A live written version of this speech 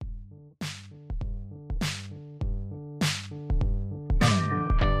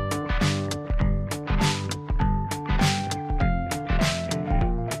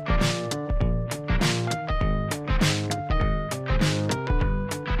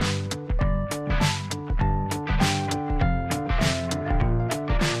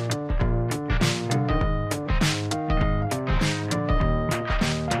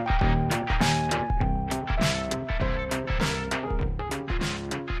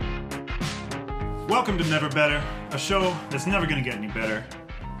Welcome to Never Better, a show that's never going to get any better.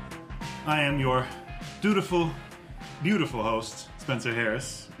 I am your dutiful, beautiful host, Spencer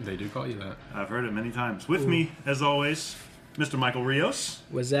Harris. They do call you that. I've heard it many times. With me, as always, Mr. Michael Rios.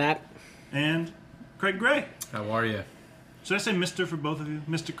 Was that? And Craig Gray. How are you? Should I say Mr. for both of you?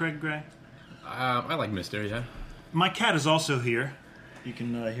 Mr. Craig Gray? I like Mister, yeah. My cat is also here. You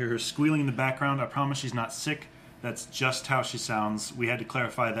can hear her squealing in the background. I promise she's not sick. That's just how she sounds. We had to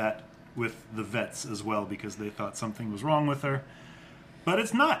clarify that with the vets as well because they thought something was wrong with her. But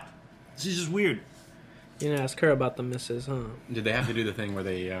it's not. She's just weird. You didn't ask her about the missus, huh? Did they have to do the thing where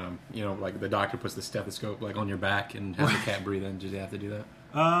they, like the doctor puts the stethoscope like on your back and has the cat breathe in? Did they have to do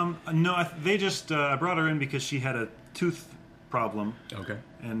that? No, they just... I brought her in because she had a tooth problem. Okay.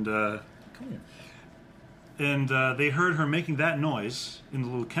 And, come here. And they heard her making that noise in the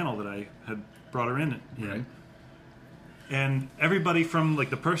little kennel that I had brought her in. Right. And everybody from, like,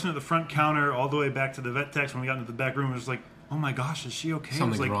 the person at the front counter all the way back to the vet techs when we got into the back room was like, oh my gosh, is she okay?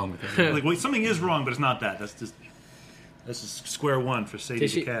 Something's like, wrong with her. Like, wait, something is wrong, but it's not that. That's just square one for Sadie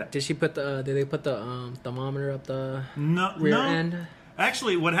the cat. Did she put the? Did they put the thermometer up the no, rear no. end?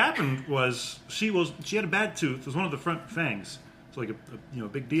 Actually, what happened was she had a bad tooth. It was one of the front fangs. It's like a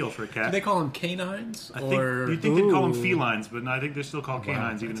big deal for a cat. Do they call them canines? I think you think they'd call them felines, but no, I think they're still called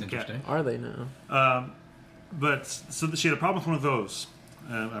canines even in cat. Are they now? But so she had a problem with one of those.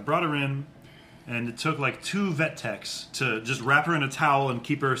 I brought her in, and it took like 2 vet techs to just wrap her in a towel and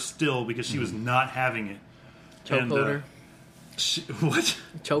keep her still because she was not having it. Choke holder. What?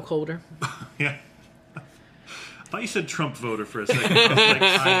 Choke holder. Yeah. I thought you said Trump voter for a second. I was like,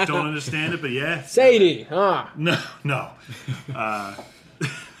 I don't understand it, but yeah. Sadie, huh? No.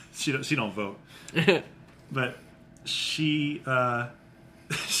 She don't vote. But she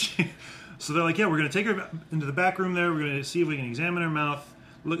so they're like, yeah, we're going to take her into the back room there. We're going to see if we can examine her mouth,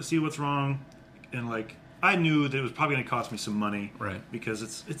 see what's wrong. And like, I knew that it was probably going to cost me some money, right? Because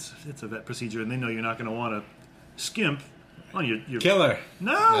it's a vet procedure, and they know you're not going to want to skimp on your killer.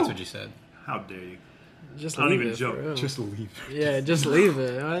 No, that's what you said. How dare you? Just I don't leave even it, joke. Just leave. Yeah, just leave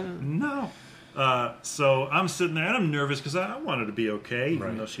it. No. So I'm sitting there, and I'm nervous because I want her to be okay,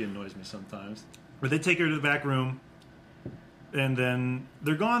 even though she annoys me sometimes. But they take her to the back room, and then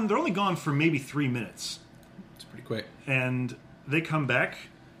they're gone. They're only gone for maybe 3 minutes. It's pretty quick. And they come back.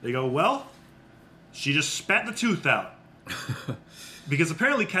 They go, well, she just spat the tooth out. Because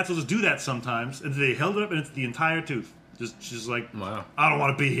apparently cats will just do that sometimes. And they held it up, and it's the entire tooth. She's like, wow, I don't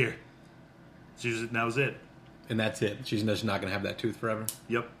want to be here. That was it. And that's it. She's just not going to have that tooth forever?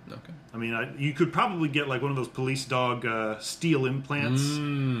 Yep. Okay. I mean, you could probably get like one of those police dog steel implants.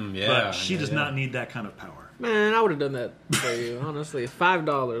 Yeah. But she does not need that kind of power. Man, I would have done that for you, honestly.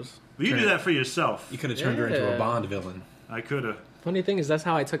 $5. But you do that for yourself. You could have turned her into a Bond villain. I could have. Funny thing is, that's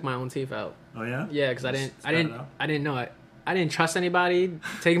how I took my own teeth out. Oh yeah? Yeah, because I didn't know it. I didn't trust anybody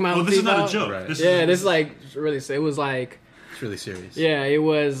taking my own this teeth out. is not a joke. Right. This is like really. It was like. It's really serious. Yeah, it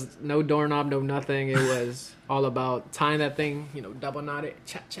was no doorknob, no nothing. It was all about tying that thing, double knotted,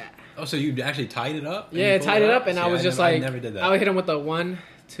 chat. Oh, so you actually tied it up? Yeah, tied it up, and I was just like, I never did that. I would hit him with a 1,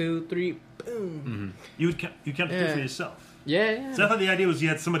 2, 3, boom. Mm-hmm. You kept the tooth for yourself. Yeah. So I thought the idea was you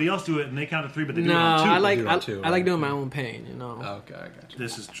had somebody else do it, and they counted 3, but they do it on 2. I like doing my own pain. Okay, I got you.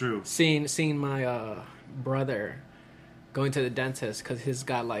 This is true. Seeing my brother going to the dentist because his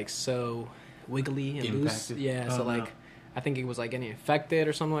got like so wiggly and loose. Yeah, so like. No. I think he was like getting infected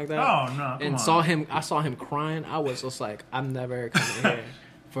or something like that. Oh no! And I saw him crying. I was just like, I'm never coming here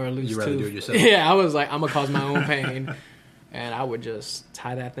for a loose tooth. You rather do it yourself? Yeah, I was like, I'm gonna cause my own pain, and I would just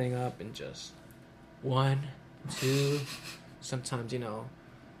tie that thing up and just 1, 2, sometimes do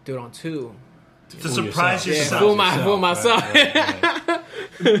it on 2. To surprise yourself. Fool myself. Right.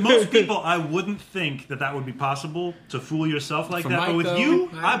 Most people, I wouldn't think that would be possible to fool yourself like that. But with you,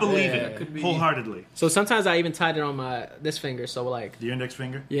 I believe it wholeheartedly. So sometimes I even tied it on this finger. So like the index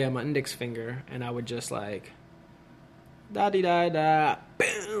finger. Yeah, my index finger, and I would just like da di da da,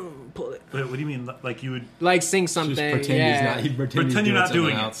 boom, pull it. Wait, what do you mean? Like you would like sing something? Just pretend pretend you're not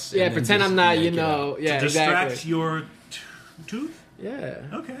doing it. Yeah, pretend I'm not. Yeah, to distract your tooth. Yeah.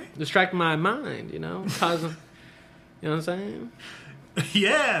 Okay. Distract my mind, cause them. You know what I'm saying?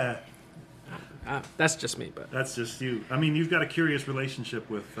 Yeah. That's just me, but that's just you. I mean, you've got a curious relationship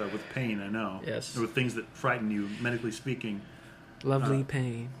with pain. I know. Yes. With things that frighten you, medically speaking. Lovely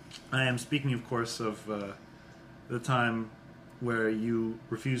pain. I am speaking, of course, of the time where you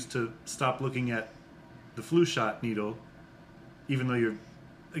refused to stop looking at the flu shot needle, even though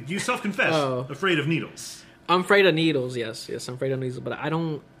you self-confess afraid of needles. I'm afraid of needles. Yes, I'm afraid of needles, but I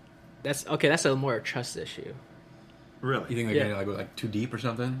don't. That's a more trust issue. Really? You think they're getting like too deep or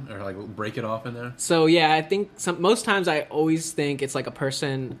something, or like break it off in there? So yeah, I think most times I always think it's like a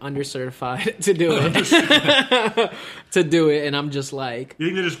person undercertified to do it, and I'm just like, you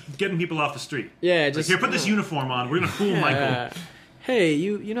think they're just getting people off the street? Yeah, just like, here, put this uniform on. We're gonna fool Michael. Hey,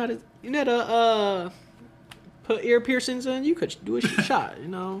 you know how to put ear piercings in? You could do a shot, you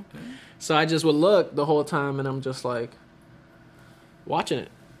know. So I just would look the whole time, and I'm just like watching it.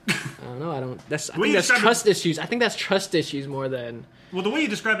 I don't know. I think that's trust issues. I think that's trust issues more than. Well, the way you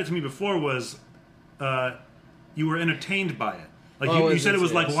described it to me before was, you were entertained by it. Like you said, it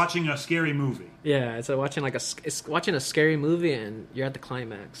was like watching a scary movie. Yeah, it's watching watching a scary movie, and you're at the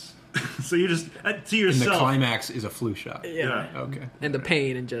climax. So you just to yourself. And the climax is a flu shot. Yeah. Okay. And the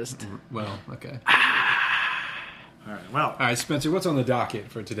pain and just. Well, okay. All right. Well. All right, Spencer. What's on the docket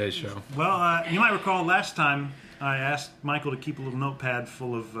for today's show? Well, you might recall last time I asked Michael to keep a little notepad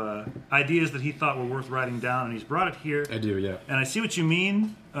full of ideas that he thought were worth writing down, and he's brought it here. I do, yeah. And I see what you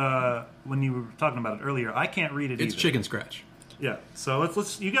mean when you were talking about it earlier. I can't read it It's either. chicken scratch. Yeah. So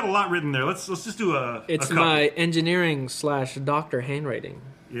let's. You got a lot written there. Let's just do a. It's a couple. my engineering/doctor handwriting.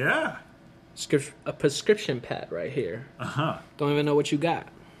 Yeah. A prescription pad right here. Uh-huh. Don't even know what you got.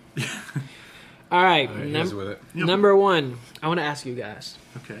 All right. Here's with it. Yep. Number one, I want to ask you guys.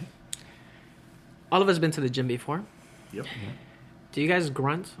 Okay. All of us been to the gym before. Yep. Do you guys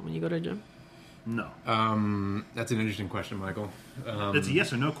grunt when you go to the gym? No. That's an interesting question, Michael. It's a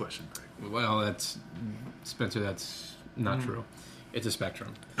yes or no question, Greg. Well, that's Spencer. That's not true. It's a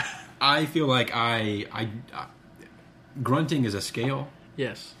spectrum. I feel like I grunting is a scale.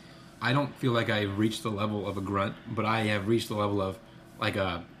 Yes. I don't feel like I've reached the level of a grunt, but I have reached the level of like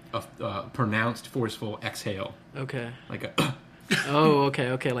a pronounced, forceful exhale. Okay. Like a Oh,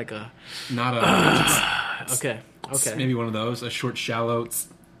 okay, like a. not a Okay. maybe one of those, a short, shallow,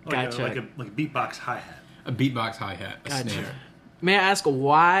 Gotcha. Like a beatbox hi-hat. a beatbox hi-hat, a Gotcha. snare. May I ask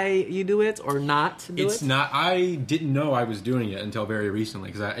why you do it or not do It's it? not. I didn't know I was doing it until very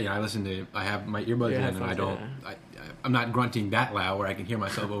recently because I listen to. I have my earbuds in, and I don't. Yeah. I'm not grunting that loud where I can hear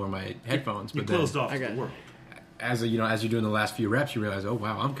myself over my headphones. You But then, closed off to the world. as you're doing the last few reps, you realize, oh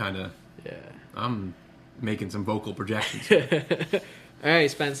wow, Yeah. I'm making some vocal projections. All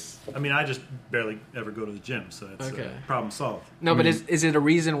right, Spence. I mean, I just barely ever go to the gym, so it's problem solved. No, but is it a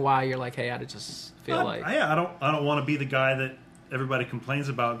reason why you're like, hey, I just feel like. Yeah, I don't want to be the guy that everybody complains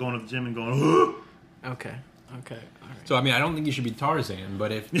about going to the gym and going. Okay. All right. So I mean, I don't think you should be Tarzan,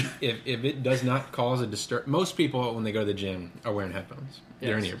 but if it does not cause a disturb, most people when they go to the gym are wearing headphones.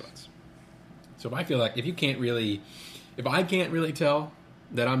 They're in earbuds. So if I feel like if I can't really tell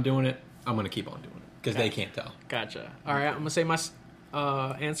that I'm doing it, I'm going to keep on doing it because they can't tell. Gotcha. All right, I'm gonna say my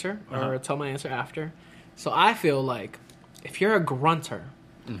answer or tell my answer after. So I feel like if you're a grunter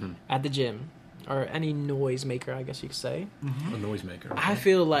at the gym or any noise maker, I guess you could say, A noisemaker. I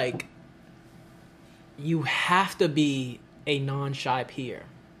feel like you have to be a non-shy peer.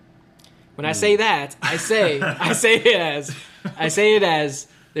 When I say that, I say it as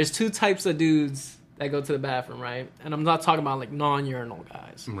there's two types of dudes that go to the bathroom, right? And I'm not talking about like non-urinal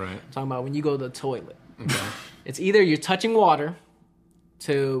guys. Right. I'm talking about when you go to the toilet. Okay. It's either you're touching water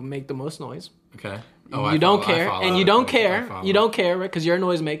to make the most noise. Okay. You don't care, right? Because you're a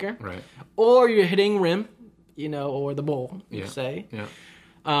noisemaker. Right. Or you're hitting rim, or the bowl, you say. Yeah.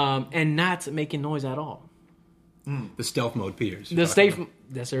 And not making noise at all. The stealth mode peers. There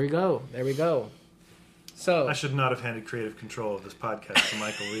we go. So I should not have handed creative control of this podcast to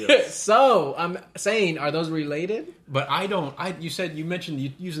Michael Rios. So I'm saying, are those related? But I don't. You mentioned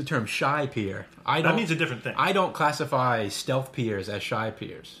you use the term shy peer. That means a different thing. I don't classify stealth peers as shy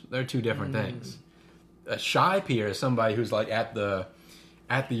peers. They're two different things. A shy peer is somebody who's like at the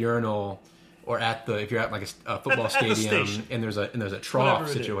urinal or if you're at like a football stadium and there's a trough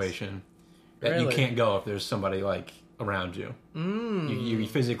situation that you can't go if there's somebody like around you. You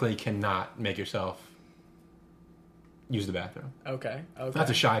physically cannot make yourself use the bathroom. Okay.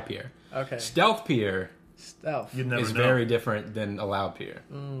 That's a shy peer. Okay. Stealth peer You'd never is know. very different than a loud peer.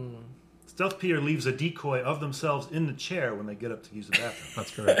 Stealth peer leaves a decoy of themselves in the chair when they get up to use the bathroom.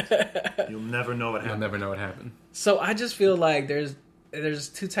 That's correct. You'll never know what You'll happened. never know what happened. So I just feel like there's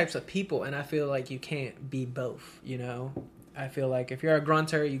two types of people, and I feel like you can't be both. I feel like if you're a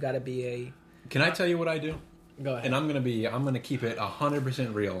grunter, you got to be a. Can I tell you what I do? Go ahead. And I'm gonna keep it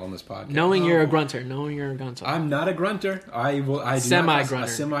 100% real on this podcast. Knowing you're a grunter. I'm not a grunter. I do Semi-grunter. not a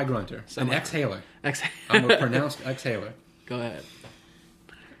semi-grunter. An exhaler. I'm a pronounced exhaler. Go ahead.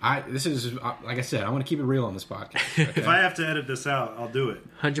 This is like I said. I want to keep it real on this podcast. Okay? If I have to edit this out, I'll do it.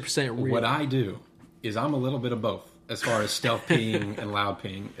 100% real. What I do is I'm a little bit of both as far as stealth peeing and loud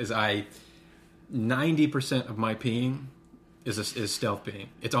peeing. 90% of my peeing is stealth peeing.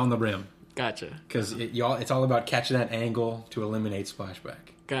 It's on the rim. Gotcha. Because it's all about catching that angle to eliminate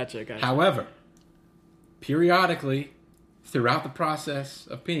splashback. Gotcha. However, periodically, throughout the process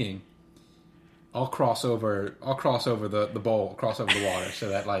of peeing, I'll cross over the bowl, cross over the water, so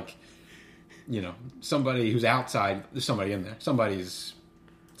that, like, you know, somebody who's outside, there's somebody in there. Somebody's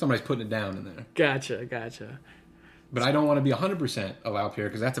putting it down in there. Gotcha. But I don't want to be 100% a loud peer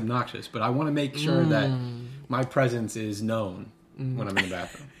because that's obnoxious. But I want to make sure that my presence is known when I'm in the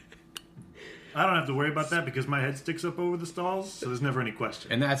bathroom. I don't have to worry about that because my head sticks up over the stalls, so there's never any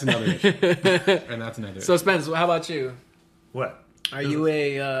question. And that's another issue. So, Spence, how about you? What? Are you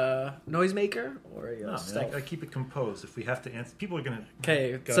a noisemaker or a No, stealth? I keep it composed. If we have to answer, people are gonna.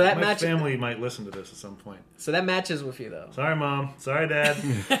 Okay, God, so that my match. family might listen to this at some point. So that matches with you, though. Sorry, Mom. Sorry, Dad.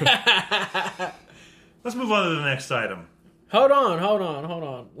 Let's move on to the next item. Hold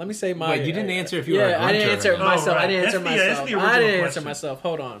on. Let me say my. Wait, you didn't answer if you were a grunter. I didn't answer myself. Oh, right. I didn't answer That's myself. the original I didn't answer question. myself.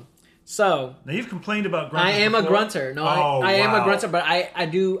 Hold on. So Now you've complained about grunters I am a before. grunter. No, I am a grunter, but I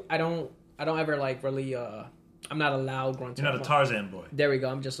don't ever like really. I'm not a loud grunter. You're not a Tarzan boy. There we go.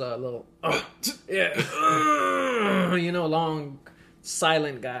 I'm just a little, long,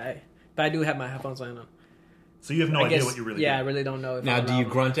 silent guy. But I do have my headphones on. So you have no idea what you really do. Yeah, I really don't know. If Now, I'm do you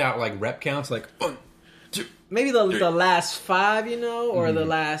loud. grunt out like rep counts, like 1, 2? Maybe the last 5, or the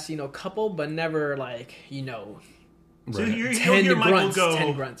last couple, but never like So you'll 10 hear Michael grunts. go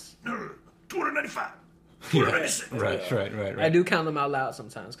 10 grunts. 295, 296. Right. I do count them out loud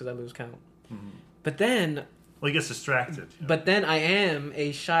sometimes because I lose count. But then Well, he gets distracted. But then I am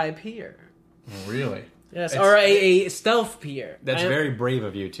a shy peer. Really? Yes, or a stealth peer. That's very brave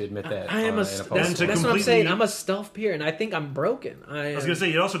of you to admit that. I am in a. a That's, public that's forum. what I'm saying. I'm a stealth peer, and I think I'm broken. I was going to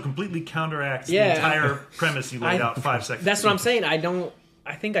say, it also completely counteracts the Yeah. entire premise you laid out 5 seconds That's what ago. I'm saying.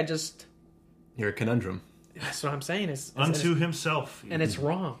 I think I just. You're a conundrum. That's what I'm saying. It's Unto himself. and it's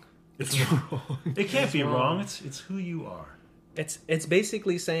wrong. It's wrong. It can't be wrong. It's who you are. It's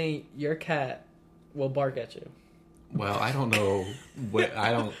basically saying your cat will bark at you. Well, I don't know.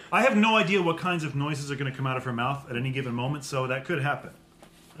 I have no idea what kinds of noises are going to come out of her mouth at any given moment, so that could happen.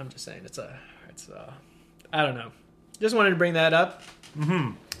 I'm just saying it's I don't know. Just wanted to bring that up.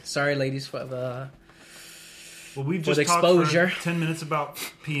 Mm-hmm. Sorry, ladies, for the. Well, we've For just the talked exposure. for 10 minutes about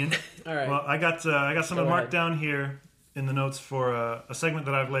peeing. All right. Well, I got something Go marked ahead. down here in the notes for a segment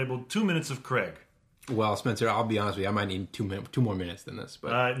that I've labeled 2 minutes of Craig. Well, Spencer, I'll be honest with you. I might need 2 more minutes than this.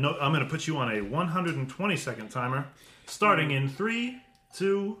 But No, I'm going to put you on a 120-second timer, starting in 3,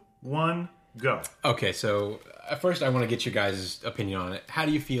 2, 1, go. okay, so first I want to get your guys' opinion on it. How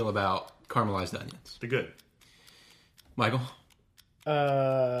do you feel about caramelized onions? The good. Michael?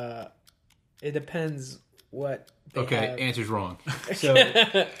 It depends what. They Okay, have. answer's wrong. So,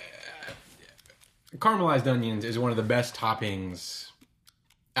 caramelized onions is one of the best toppings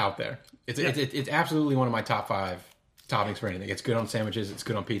out there. It's absolutely one of my top 5 toppings for anything. It's good on sandwiches. It's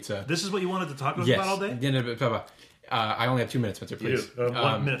good on pizza. This is what you wanted to talk about Yes. all day? I only have 2 minutes, Spencer, You please. do.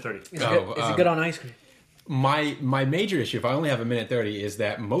 1 minute 30. Is it good on ice cream? My major issue, if I only have 1:30, is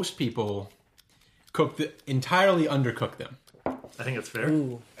that most people entirely undercook them. I think it's fair.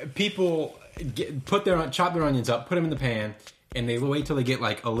 Ooh. People chop their onions up, put them in the pan, and they wait till they get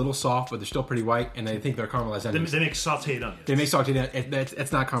like a little soft, but they're still pretty white, and they think they're caramelized onions. They make sautéed onions. They make sautéed onions.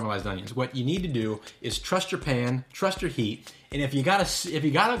 That's not caramelized onions. What you need to do is trust your pan, trust your heat, and if you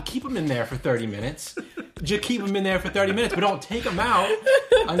gotta keep them in there for 30 minutes, just keep them in there for 30 minutes, but don't take them out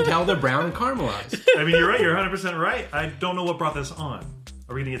until they're brown and caramelized. I mean, you're right. You're 100% right. I don't know what brought this on.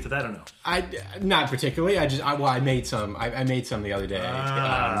 Are we going to get to that or no? Not particularly. I made some. I made some the other day.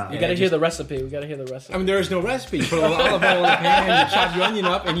 We gotta hear the recipe. I mean, there is no recipe. You put a little olive oil in the pan, you chop your onion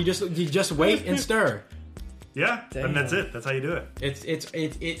up, and you just wait and stir. Yeah, Damn. and that's it. That's how you do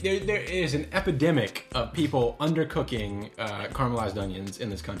it. There is an epidemic of people undercooking caramelized onions in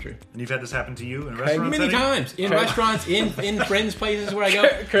this country. And you've had this happen to you in a restaurant Many setting? times in restaurants, in friends' places where I go.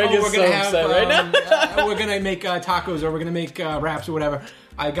 Craig is we're gonna so have, upset right now. we're gonna make tacos, or we're gonna make wraps, or whatever.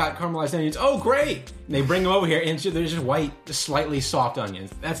 I got caramelized onions. Oh, great! And they bring them over here, and they're just white, just slightly soft onions.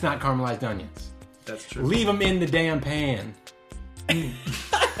 That's not caramelized onions. That's true. Leave them in the damn pan.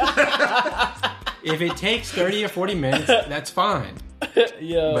 If it takes 30 or 40 minutes, that's fine.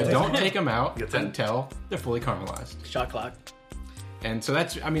 Yo, But don't take them out Get that. until they're fully caramelized. shot clock. And so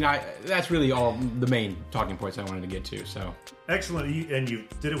that's really all the main talking points I wanted to get to. So Excellent. And you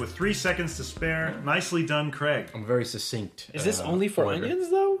did it with 3 seconds to spare. Nicely done, Craig. I'm very succinct. Is this only for orator. onions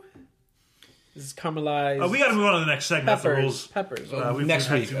though? This is caramelized. We got to move on to the next segment. That's the rules. Peppers. We've Next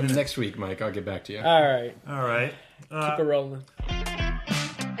had week, 2 minutes. next week, Mike. I'll get back to you. All right, All right. keep it rolling.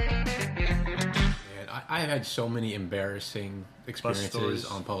 I've had so many embarrassing experiences stories.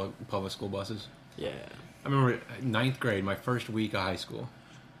 on public school buses. Yeah. I remember 9th grade, my first week of high school.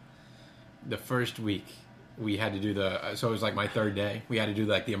 The first week, we had to do so it was like my 3rd day. We had to do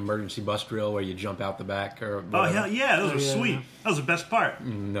like the emergency bus drill where you jump out the back or whatever. Oh, hell yeah, those were sweet. That was the best part.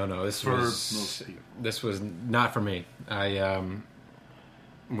 No, this For was most people. This was not for me.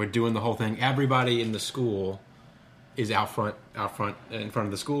 We're doing the whole thing. Everybody in the school is out front in front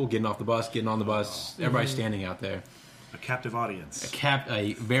of the school, getting off the bus, getting on the bus. Everybody's standing out there. A captive audience.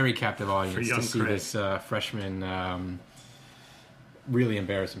 A very captive audience For young to see Craig. this freshman really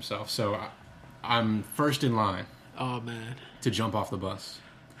embarrass himself. So I'm first in line Oh man. to jump off the bus.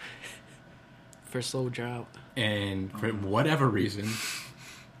 First soldier out. And for whatever reason,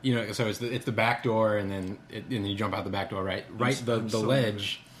 so it's the back door, and then you jump out the back door, right? The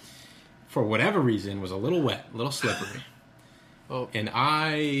ledge, for whatever reason, was a little wet, a little slippery. Oh. And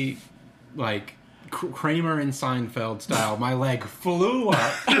I, like Kramer and Seinfeld style, my leg flew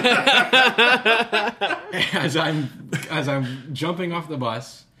up as I'm jumping off the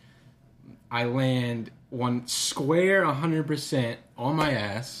bus. I land one square 100% on my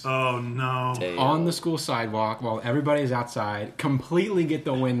ass. Oh, no. Damn. On the school sidewalk while everybody's outside, completely get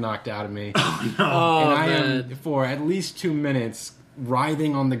the wind knocked out of me. Oh, And I man. am, for at least 2 minutes,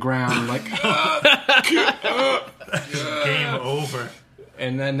 writhing on the ground like... Game over.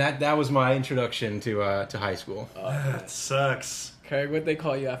 And then that was my introduction to high school. That sucks. Craig, what'd they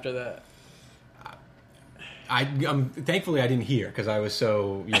call you after that? Thankfully I didn't hear because I was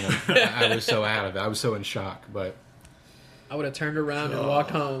so I was so out of it. I was so in shock. But I would have turned around and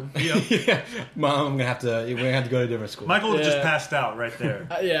walked home. yeah, Mom, we're gonna have to go to a different school. Michael Yeah. just passed out right there.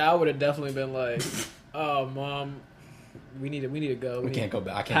 Yeah, I would have definitely been like, "Oh, Mom, we need to go. We can't go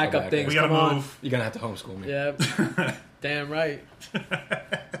back. I can't Pack go up back things. We gotta Come on." move. You're gonna have to homeschool me. Yeah, damn right.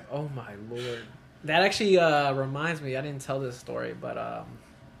 Oh my lord. That actually reminds me. I didn't tell this story, but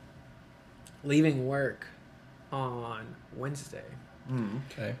leaving work on Wednesday.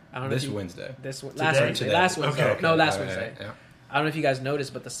 Okay. I don't know This if you- Wednesday. Last Wednesday. Today. Last Wednesday. Okay. No, last Yeah, Wednesday. yeah. I don't know if you guys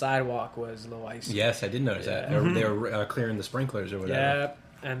noticed, but the sidewalk was a little icy. Yes, I did notice that. They were clearing the sprinklers or whatever.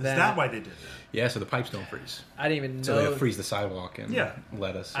 Yeah. And Is then that why they did that? Yeah, so the pipes don't freeze. I didn't even So know. they'll freeze the sidewalk and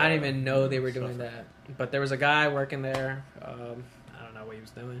let us. I didn't even know they were doing that. But there was a guy working there. I don't know what he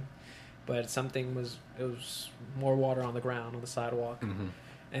was doing, but it was more water on the ground on the sidewalk.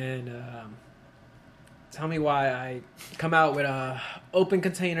 And tell me why I come out with a open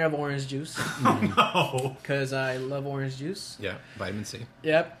container of orange juice No. because I love orange juice. Yeah, vitamin C.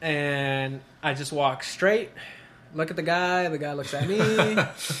 Yep, and I just walk straight. Look at the guy looks at me.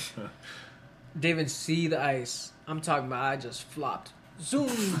 Didn't even see the ice. I'm talking about I just flopped. Zoom.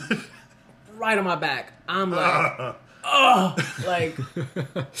 Right on my back. I'm like, oh! Like,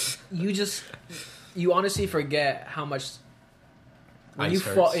 you honestly forget how much... When Ice you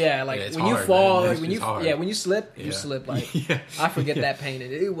hurts. fall, yeah, like it's when you hard, fall, man. like It's when you, just hard. yeah, when you slip, you Yeah. slip. Like Yeah. I forget that pain.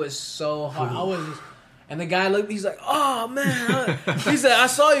 And it was so hard. I was, and the guy looked. He's like, "Oh man," he said, "I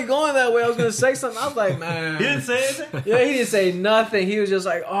saw you going that way. I was gonna say something." I was like, "Man," He didn't say anything? yeah, he didn't say nothing. He was just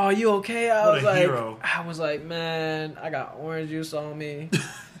like, "Oh, you okay?" What a hero. I was like, "Man, I got orange juice on me.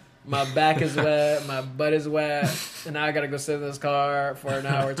 My back is wet. My butt is wet, and now I gotta go sit in this car for an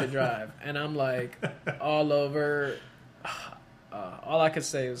hour to drive." And I'm like, all over. All I could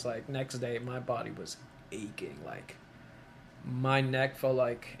say was like next day my body was aching. Like my neck felt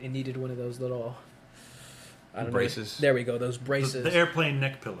like it needed one of those little Braces. There we go, those braces. The airplane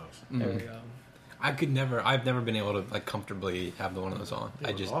neck pillows. There we go. I've never been able to like comfortably have one of those on.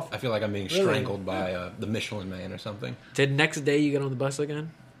 They were awful. I feel like I'm being Really? strangled by the Michelin Man or something. Did next day you get on the bus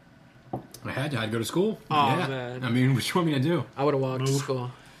again? I had to go to school. Oh, yeah. man. I mean, what you want me to do? I would have walked to Move.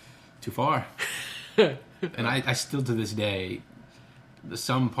 school. Too far. And I still to this day,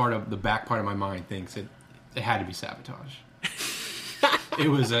 the back part of my mind thinks it had to be sabotage. It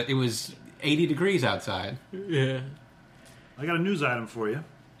was 80 degrees outside. Yeah. I got a news item for you.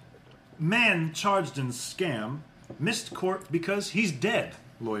 Man charged in scam missed court because he's dead,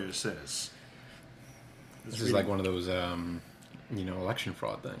 lawyer says. This is like one of those, election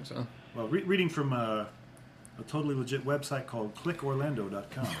fraud things, huh? Well, reading from a totally legit website called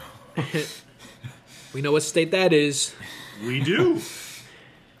clickorlando.com. We know what state that is. We do.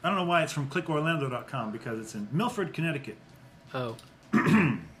 I don't know why it's from clickorlando.com because it's in Milford, Connecticut. Oh.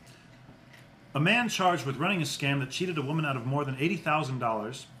 A man charged with running a scam that cheated a woman out of more than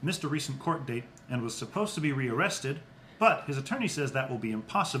 $80,000 missed a recent court date and was supposed to be rearrested, but his attorney says that will be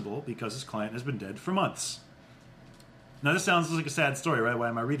impossible because his client has been dead for months. Now, this sounds like a sad story, right? Why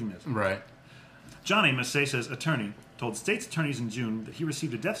am I reading this? Right. Johnny, Massey's attorney, told state's attorneys in June that he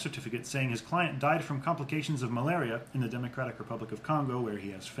received a death certificate saying his client died from complications of malaria in the Democratic Republic of Congo, where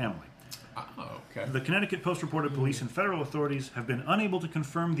he has family. Oh, okay. The Connecticut Post reported police and federal authorities have been unable to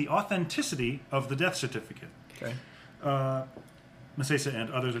confirm the authenticity of the death certificate. Okay. Masesa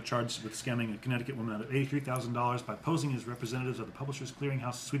and others are charged with scamming a Connecticut woman out of $83,000 by posing as representatives of the Publishers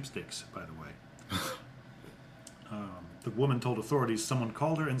Clearinghouse sweepstakes, by the way. The woman told authorities someone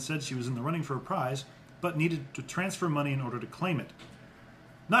called her and said she was in the running for a prize, but needed to transfer money in order to claim it.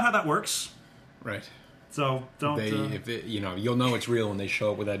 Not how that works. Right. So don't. You'll know it's real when they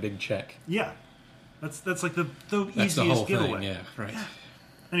show up with that big check. Yeah, that's like the That's easiest the whole giveaway. thing. Yeah. Right.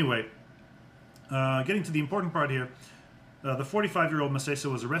 Anyway, getting to the important part here. The 45-year-old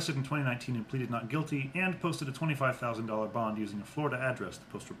Masesa was arrested in 2019 and pleaded not guilty and posted a $25,000 bond using a Florida address, the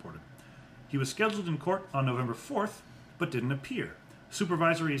Post reported. He was scheduled in court on November 4th, but didn't appear.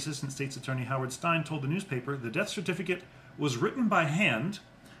 Supervisory Assistant State's Attorney Howard Stein told the newspaper the death certificate was written by hand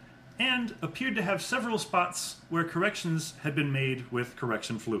and appeared to have several spots where corrections had been made with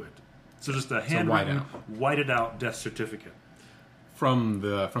correction fluid. So just a handwritten, whited out death certificate. From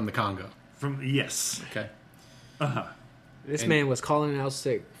the Congo. Yes. Okay. This man was calling out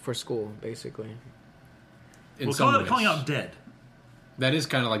sick for school, basically. Calling out dead. That is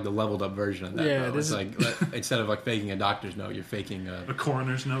kind of like the leveled up version of that. Yeah, though. It's like instead of like faking a doctor's note, you're faking a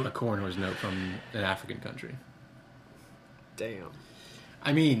coroner's note. A coroner's note from an African country. Damn.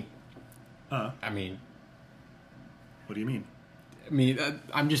 I mean, what do you mean? I mean,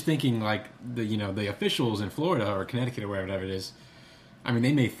 I'm just thinking like the officials in Florida or Connecticut or wherever it is. I mean,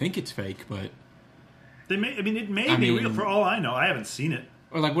 they may think it's fake, but they may. I mean, it may be real for all I know. I haven't seen it.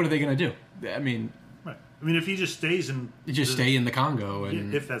 Or like, what are they going to do? I mean, right. I mean, if he just stays in, stay in the Congo,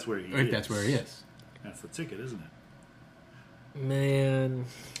 and if that's where he is, that's where he is, that's the ticket, isn't it? Man,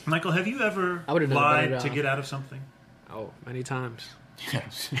 Michael, have you ever lied to get out of something? Oh, many times.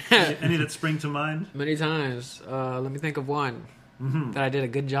 Yes. Any that spring to mind? Many times. Let me think of one that I did a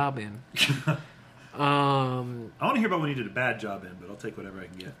good job in. I want to hear about when you did a bad job in, but I'll take whatever I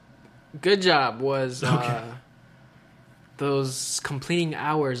can get. Good job was those completing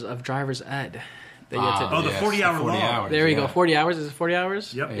hours of driver's ed that you had to do. The 40-hour law. There you go. 40 hours. Is it 40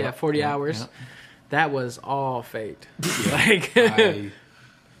 hours? Yep. Yeah, 40 hours. Yep. That was all faked. Like,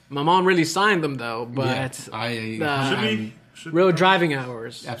 my mom really signed them though, but real driving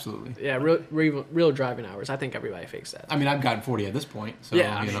hours. Absolutely. Yeah, real driving hours. I think everybody fakes that. I mean, I've gotten 40 at this point, so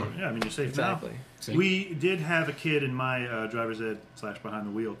Yeah, I mean, you're safe exactly. now. We did have a kid in my driver's ed / behind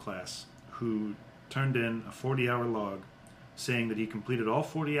the wheel class who turned in a 40-hour log saying that he completed all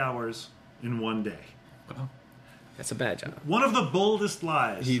 40 hours in one day. Well, that's a bad job. One of the boldest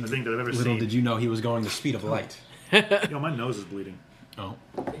lies I think that I've ever seen. Little did you know he was going the speed of light. My nose is bleeding. Oh,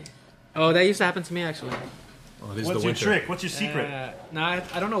 that used to happen to me actually. What's your trick? What's your secret? No,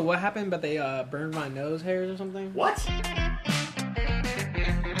 I don't know what happened, but they burned my nose hairs or something. What?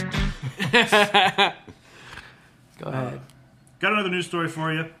 Go ahead. Got another news story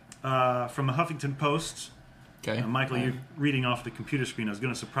for you from the Huffington Post. Okay. Michael, you're reading off the computer screen. I was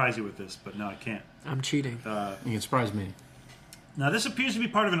going to surprise you with this, but no, I can't. I'm cheating. You can surprise me. Now, this appears to be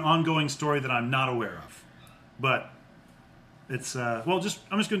part of an ongoing story that I'm not aware of. But it's, I'm just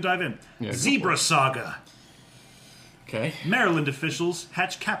going to dive in. Yeah, Zebra Saga. Okay. Maryland officials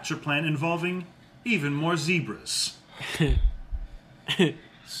hatch capture plan involving even more zebras.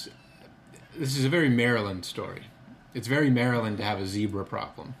 This is a very Maryland story. It's very Maryland to have a zebra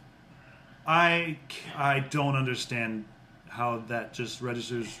problem. I don't understand how that just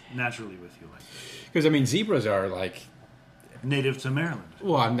registers naturally with you like that. Because, I mean, zebras are like... native to Maryland.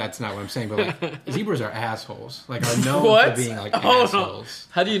 Well, that's not what I'm saying, but like, zebras are assholes. Like, are known for being like assholes.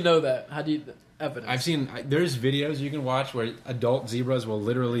 How do you know that? How do you... evidence? I've seen... There's videos you can watch where adult zebras will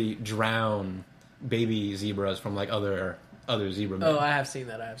literally drown baby zebras from like other zebra men. Oh, I have seen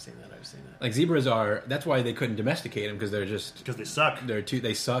that. Like, zebras are... That's why they couldn't domesticate them, because they're just... Because they suck.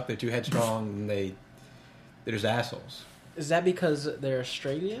 They suck, they're too headstrong, and they're just assholes. Is that because they're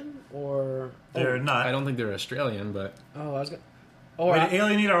Australian, or... They're not. I don't think they're Australian, but... Oh, I was going to... Way to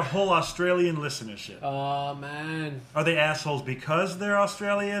alienate our whole Australian listenership. Oh, man. Are they assholes because they're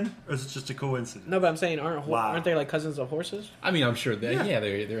Australian, or is it just a coincidence? No, but I'm saying, aren't they like cousins of horses? I mean, I'm sure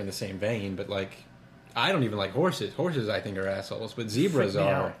they're in the same vein, but like... I don't even like horses. Horses, I think, are assholes, but zebras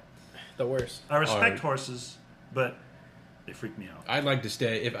are... the worst. I respect horses, but they freak me out. I'd like to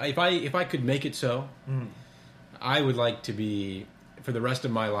stay... If I could make it so, I would like to be, for the rest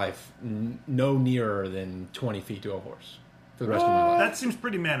of my life, no nearer than 20 feet to a horse. For the rest of my life. That seems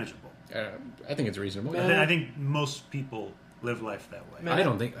pretty manageable. I think it's reasonable. I think most people live life that way. I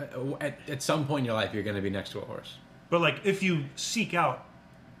don't think... At some point in your life, you're going to be next to a horse. But like, if you seek out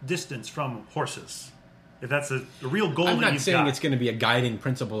distance from horses, if that's a real goal, I'm that not you've saying got, it's going to be a guiding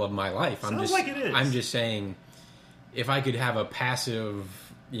principle of my life. Sounds like it is. I'm just saying, if I could have a passive,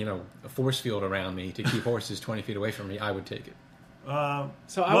 a force field around me to keep horses 20 feet away from me, I would take it.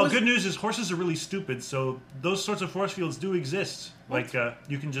 Good news is horses are really stupid, so those sorts of force fields do exist. What? Like,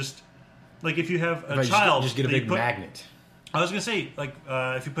 you can just, like, if you have a If I child, just get a big magnet. I was gonna say, like,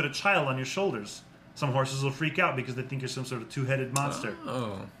 if you put a child on your shoulders, some horses will freak out because they think you're some sort of two-headed monster.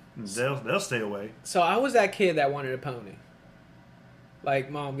 Oh. They'll stay away. So I was that kid that wanted a pony. Like,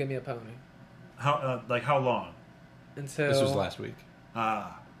 Mom, give me a pony. How long? Until This was last week.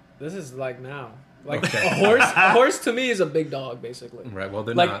 This is like now. Like Okay. a horse to me is a big dog, basically. Right. Well,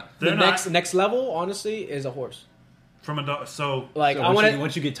 they're Like not. the next level, honestly, is a horse. From a dog, so Like So I want to.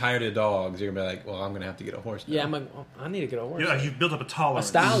 once you get tired of dogs, you're gonna be like, well, I'm gonna have to get a horse now. Yeah, I'm like, I need to get a horse. yeah, you've built up a A tolerance.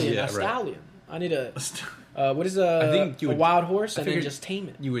 stallion. Yeah, a right. stallion. I need a. What is I think you a would- wild horse I and then figured just tame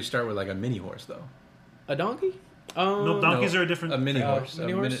it? You would start with like a mini horse, though. A donkey? No, donkeys are a different. A mini horse.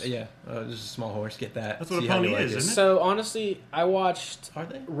 mini horse? Just a small horse. Get that. That's what a See how pony you like is, it. isn't it? So honestly, I watched Are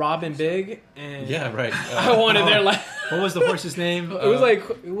they? Robin Big and Yeah, right. I wanted their life. What was the horse's name? What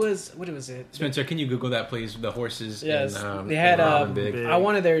was it? Spencer, can you Google that, please? The horses. Yes, in, they had in Robin Big. I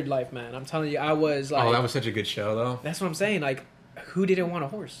wanted their life, man. I'm telling you, I was like, Oh, that was such a good show, though. that's what I'm saying. Like, who didn't want a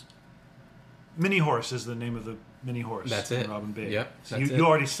horse? Mini Horse is the name of the mini horse. That's in it. Robin Big. Yep, So that's it. you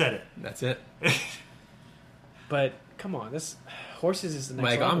already said it. That's it. But come on, this horses is the next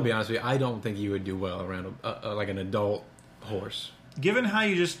Like, level. I'm gonna be honest with you, I don't think you would do well around like an adult horse. Given how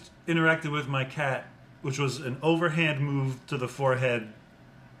you just interacted with my cat, which was an overhand move to the forehead.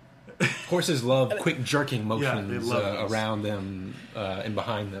 Horses love quick jerking Yeah, they motions love those. around them and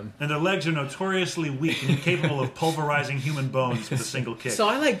behind them. And their legs are notoriously weak and incapable of pulverizing human bones with a single kick. So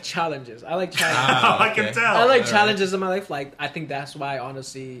I like challenges. I like challenges. I okay. can tell. I like All challenges in my life. Like, I think that's why I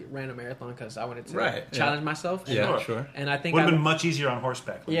honestly ran a marathon, because I wanted to Right, challenge myself. And, Yeah, Sure. sure. and I think Would have been much easier on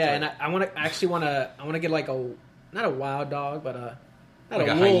horseback. let me yeah, tell and you. I want to get like not a wild dog, but not Like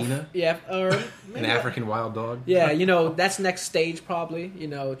a a wolf. hyena? Yeah, or An maybe African wild dog. Yeah, that's next stage probably.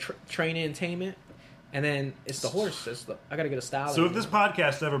 Training and taming, and then it's the horse. I gotta get a stallion. So if this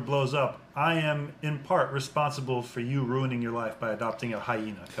podcast ever blows up, I am in part responsible for you ruining your life by adopting a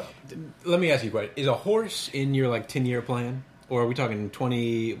hyena cub. Let me ask you a question. Is a horse in your 10-year plan? Or are we talking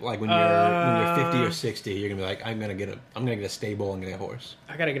 20, like when you're 50 or 60, you're gonna be like, I'm gonna get a stable and get a horse.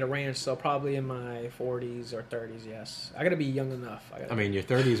 I gotta get a ranch, so probably in my 40s or 30s. Yes, I gotta be young enough. I mean, your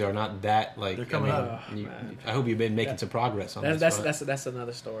 30s are not that like. They're coming up. man. I hope you've been making some progress on that's this. that's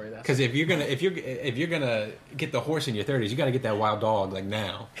another story. Because if you're gonna get the horse in your 30s, you got to get that wild dog like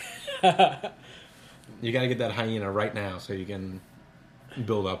now. You got to get that hyena right now so you can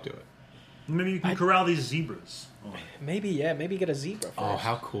build up to it. Maybe you can corral these zebras. maybe get a zebra first. Oh,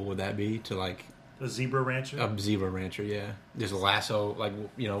 how cool would that be to like A zebra rancher? a zebra rancher? Yeah, just lasso,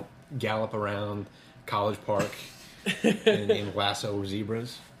 gallop around College Park and lasso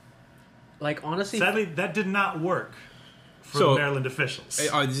zebras. Like, honestly, Sadly, that did not work for So- the Maryland officials.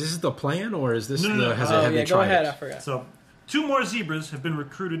 Is this the plan, or is this No. have oh they yeah, go tried ahead. it? I forgot. So, 2 more zebras have been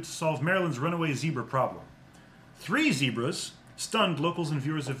recruited to solve Maryland's runaway zebra problem. 3 zebras stunned locals and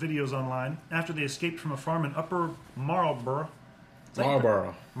viewers of videos online after they escaped from a farm in Upper Marlborough.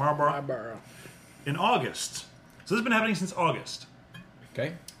 Marlboro. In August. So this has been happening since August.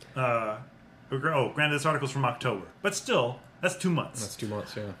 Okay, Granted, this article's from October. But still, that's 2 months. that's 2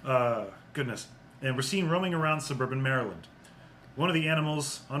 months. Yeah. Goodness. And we're seen roaming around suburban Maryland. One of the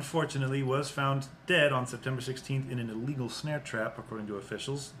animals, unfortunately, was found dead on September 16th in an illegal snare trap, according to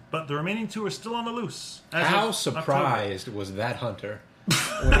officials. But the remaining 2 are still on the loose. as How of surprised was that hunter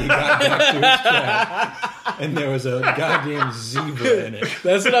when he got back to his trap and there was a goddamn zebra in it?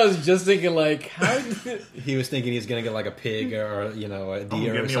 That's what I was just thinking. Like, how? He was thinking he's gonna get like a pig or a deer October. or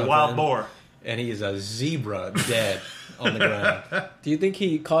Give me something. a wild boar. And he is a zebra dead on the ground. Do you think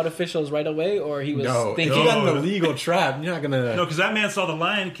he called officials right away, or he was No, if thinking? you got an illegal trap, you're not gonna. No, because that man saw the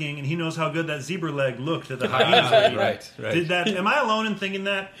Lion King, and he knows how good that zebra leg looked at the hyenas. Right. Did that? Am I alone in thinking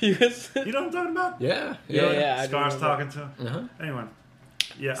that? He was. You know what I'm talking about? Yeah. Yeah. I do Scars remember. talking to. Uh-huh. Anyway.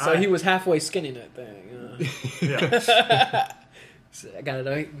 Yeah. So he was halfway skinning that thing. Yeah. So I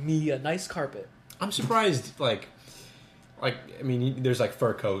got me a nice carpet. I'm surprised. I mean, there's like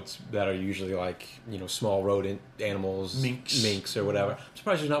fur coats that are usually like small rodent animals, minks or whatever. I'm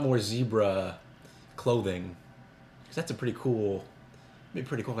surprised there's not more zebra clothing because that's a pretty cool. It'd be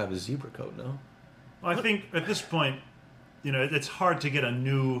pretty cool to have a zebra coat, no? Well, I think at this point, it's hard to get a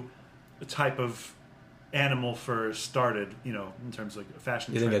new type of animal fur started, in terms of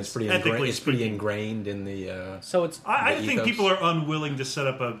fashion You think trends. it's pretty Ethically ingrained in the So it's I the think ethos? people are unwilling to set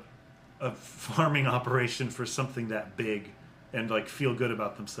up a farming operation for something that big and like feel good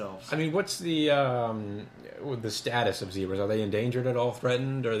about themselves. I mean, what's the status of zebras? Are they endangered at all?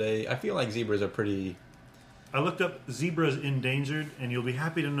 Threatened? Are they? I feel like zebras are pretty. I looked up zebras endangered, and you'll be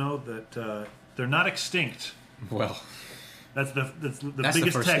happy to know that they're not extinct. Well, That's the That's the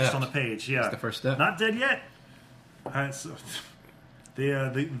biggest first text step. on the page. Yeah, That's the first step. Not dead yet. All right, so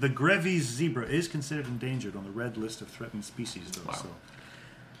the Grevy's zebra is considered endangered on the red list of threatened species, though. Wow. So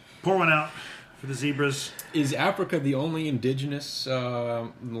pour one out for the zebras. is Africa the only indigenous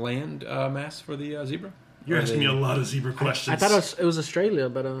land mass for the zebra? You're Are asking they- me a lot of zebra questions. I thought it was Australia,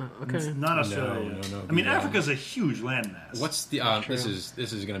 but okay. It's not Australia. No. I mean, Africa's a huge landmass. What's the? true. This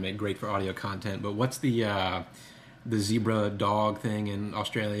is going to make great for audio content. But what's the zebra dog thing in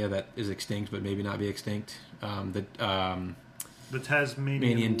Australia that is extinct but maybe not be extinct? The Tasmanian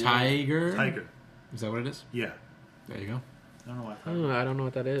Tasmanian tiger. Tiger. Is that what it is? Yeah. There you go. I don't know why. Oh, I don't know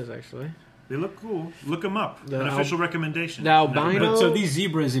what that is actually. They look cool. Look them up. The An official recommendation. the albino- But, so these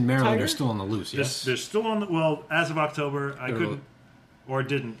zebras in Maryland Tiger? are still on the loose. They're, Yes. they're still on the... Well, as of October, I They're- couldn't or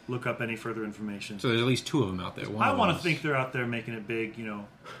didn't look up any further information. So there's at least two of them out there. One I of want them to is think they're out there making it big,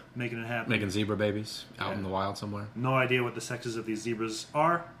 making it happen. making zebra babies out Yeah. in the wild somewhere No idea what the sexes of these zebras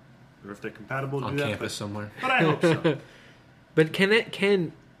are, or if they're compatible to on do that. campus somewhere. But I hope so. But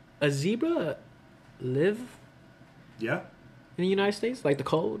can a zebra live Yeah. in the United States, like the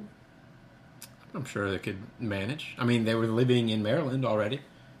cold? I'm sure they could manage. I mean, they were living in Maryland already,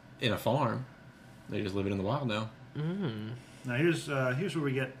 in a farm. They just live it in the wild now. Now here's where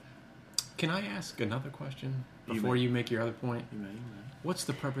we get. Can I ask another question You before may. you make your other point? You know. What's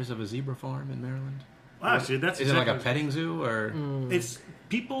the purpose of a zebra farm in Maryland? Well, actually, that's Is it like a exactly- petting zoo or? It's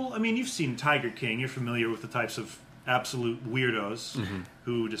people. I mean, you've seen Tiger King. You're familiar with the types of absolute weirdos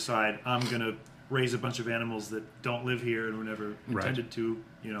who decide I'm going to raise a bunch of animals that don't live here and were never Right. intended to.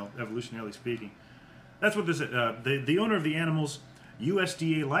 Evolutionarily speaking. That's what this is. The owner of the animals,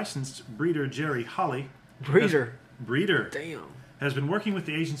 USDA licensed breeder Jerry Holly. Breeder. Damn. Has been working with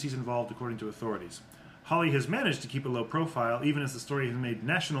the agencies involved, according to authorities. Holly has managed to keep a low profile, even as the story has made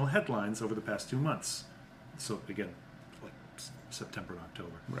national headlines over the past 2 months. So, again, like September and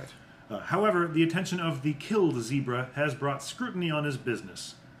October. Right. However, the attention of the killed zebra has brought scrutiny on his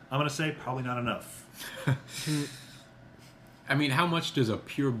business. I'm going to say probably not enough. I mean, how much does a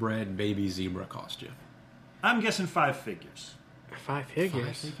purebred baby zebra cost you? I'm guessing 5 figures. 5 figures.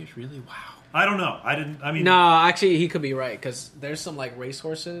 5 figures, really? Wow. I don't know. I mean, No, actually, he could be right because there's some like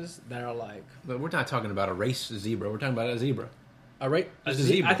racehorses that are like But we're not talking about a race zebra. We're talking about a zebra. a Just a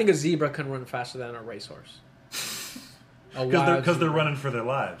zebra. I think a zebra can run faster than a racehorse. A wild because they're zebra. running for their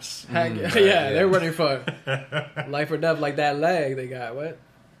lives. Heck, right, yeah, yeah. they're running for life or death, like that leg they got. What?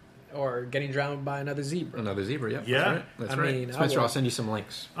 Or getting drowned by another zebra. Another zebra, yep. Yeah. That's right. That's I right. mean, I Spencer, would- I'll send you some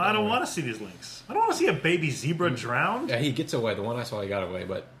links. I don't want to see these links. I don't want to see a baby zebra drowned. Yeah, he gets away. The one I saw, he got away,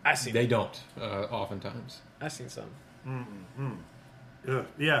 but I seen they it. don't, oftentimes. I've seen some. Ugh,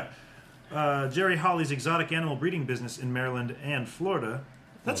 yeah. Jerry Holly's exotic animal breeding business in Maryland and Florida.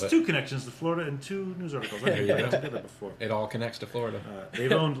 That's Love it. 2 connections to Florida and 2 news articles. I didn't you put that go. together before. It all connects to Florida.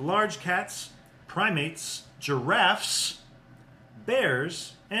 They've owned large cats, primates, giraffes,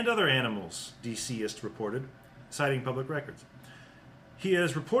 bears, and other animals, DCist reported, citing public records. He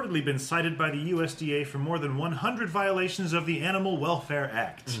has reportedly been cited by the USDA for more than 100 violations of the Animal Welfare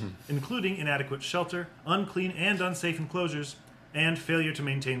Act, including inadequate shelter, unclean and unsafe enclosures, and failure to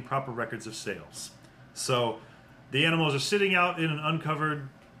maintain proper records of sales. So, the animals are sitting out in an uncovered,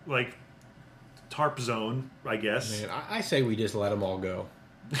 tarp zone, I guess. Man, I say we just let them all go.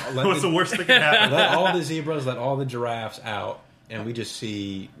 What's the worst that can happen? Let all the zebras, let all the giraffes out, and we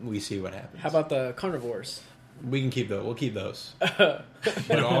see what happens. How about the carnivores? We can keep those. We'll keep those. You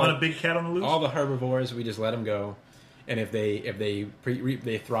don't want a big cat on the loose? All the herbivores, we just let them go. And if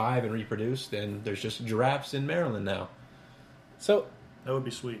they thrive and reproduce, then there's just giraffes in Maryland now. So, That would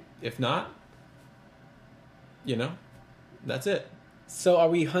be sweet. If not, that's it. so are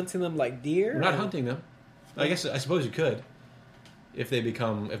we hunting them like deer? We're not or- hunting them. I suppose you could, if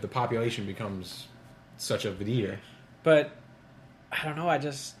the population becomes such a deer. But I don't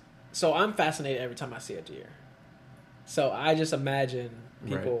know. So I'm fascinated every time I see a deer. So I just imagine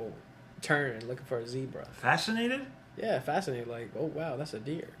people turning looking for a zebra. Fascinated? Yeah, fascinated. Like, oh wow, that's a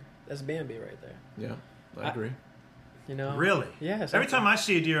deer. That's Bambi right there. Yeah, I agree. You know? Really? Yeah. Every time I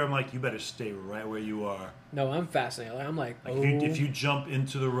see a deer, I'm like, you better stay right where you are. No, I'm fascinated. I'm like, Like oh. if you jump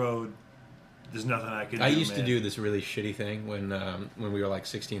into the road, there's nothing I can do. I used to man. do this really shitty thing when we were like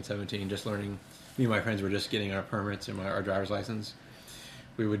 16, 17, just learning. Me and my friends were just getting our permits and our driver's license.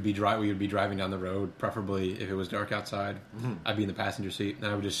 We would be driving down the road, preferably if it was dark outside. Mm-hmm. I'd be in the passenger seat, and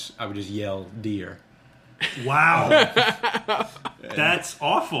I would just yell deer. Wow, that's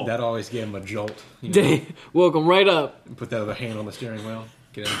awful. That always gave him a jolt. You know? Woke him right up. Put that other hand on the steering wheel.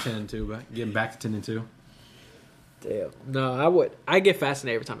 Get him 10 and 2, get him back to 10 and 2. Damn. No, I get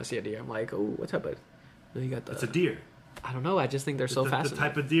fascinated every time I see a deer. I'm like, oh, what type of? No, you got the. That's a deer. I don't know. I just think they're so fascinating. The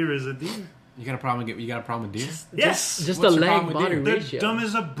type of deer is a deer. You got a problem with deer? Yes. Just What's the your problem leg with body deer? They're ratio. dumb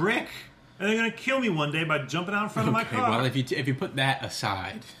as a brick, and they're gonna kill me one day by jumping out in front of my car. Well, if you put that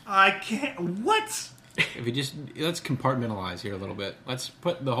aside, I can't. What? if you just let's compartmentalize here a little bit. Let's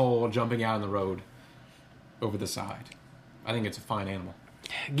put the whole jumping out on the road over the side. I think it's a fine animal.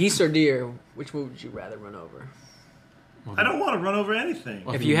 Geese or deer? Which one would you rather run over? I don't want to run over anything.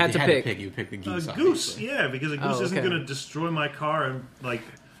 Well, If you had to pick, you would pick the goose. A goose, obviously. yeah, because a goose isn't okay. going to destroy my car and like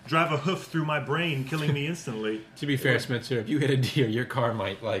drive a hoof through my brain, killing me instantly. To be fair, Spencer, if you hit a deer, your car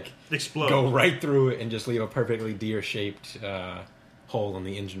might like Explode. go right through it and just leave a perfectly deer-shaped hole in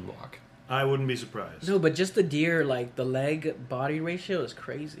the engine block. I wouldn't be surprised. no, but just the deer, like the leg body ratio is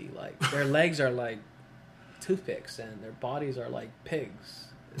crazy. Like their legs are like toothpicks, and their bodies are like pigs,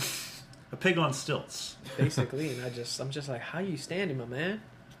 A pig on stilts. basically. And I'm just like, how you standing, my man?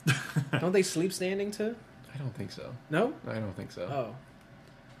 Don't they sleep standing too? I don't think so. No. I don't think so. Oh,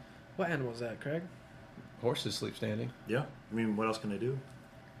 what animal is that, Craig? Horses sleep standing. Yeah, I mean, what else can they do?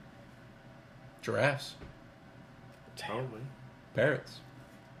 Giraffes. Probably. Parrots.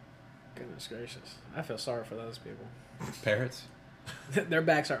 Goodness gracious, I feel sorry for those people. Parrots. Their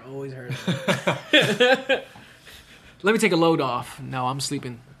backs are always hurting. Let me take a load off. No, I'm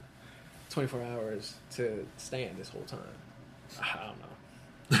sleeping 24 hours to stand this whole time. I don't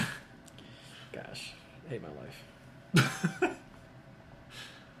know. Gosh, I hate my life.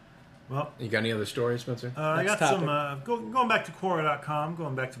 Well, You got any other stories, Spencer? I got Next some. Going back to Quora.com,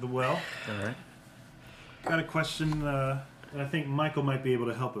 going back to the well. All right. Got a question that I think Michael might be able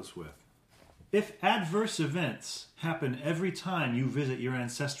to help us with. If adverse events happen every time you visit your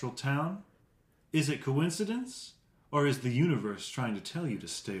ancestral town, is it coincidence, or is the universe trying to tell you to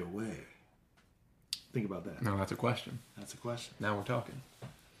stay away? Think about that. No, that's a question. That's a question. Now we're talking.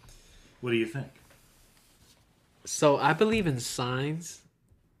 What do you think? So I believe in signs.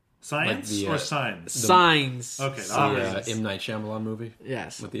 Science Like the, or signs? Signs. Okay, Signs. M. Night Shyamalan movie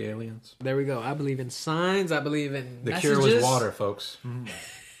Yes. with the aliens. There we go. I believe in signs. I believe in The messages. cure was water, folks.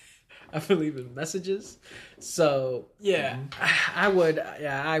 I believe in messages. So yeah, I would.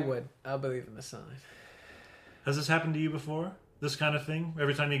 Yeah, I would. I believe in the sign. Has this happened to you before? This kind of thing?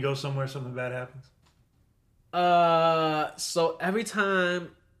 Every time you go somewhere, something bad happens? So every time.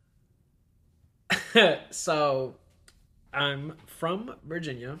 So, I'm from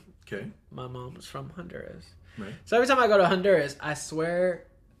Virginia. Okay. My mom's from Honduras. Right. So every time I go to Honduras, I swear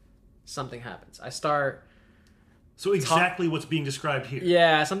something happens. I start. So exactly what's being described here.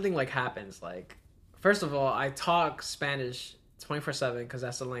 Yeah, something like happens. Like, first of all, I talk Spanish 24/7 because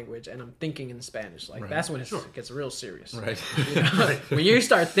that's the language, and I'm thinking in Spanish. Like, that's when it gets real serious. Right. You know? When you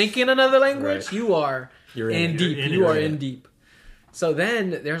start thinking another language, Right. you are You're in in it. deep. You're in You it. are in deep. So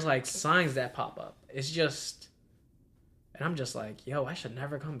then there's like signs that pop up. It's just, and I'm just like, yo, I should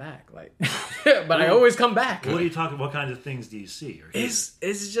never come back. Like, but I always come back. What are you talking? What kinds of things do you see? Or hear?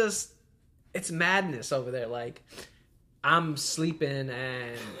 It's just, it's madness over there. Like, I'm sleeping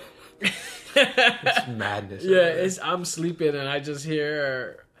and It's madness. yeah, I'm sleeping and I just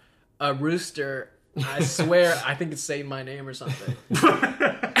hear a rooster. I swear, I think it's saying my name or something.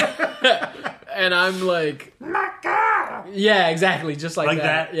 And I'm like, yeah, exactly, just like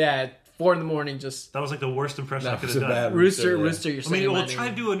that. Yeah, 4 a.m. Just That was like the worst impression I That could was have a done. bad rooster. yeah. You're I saying mean, my we'll name. try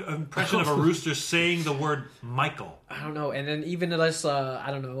to do an impression of a rooster saying the word Michael. I don't know. And then even unless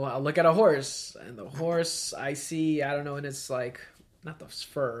I don't know, I'll look at a horse, and the horse I see, I don't know, and it's like not the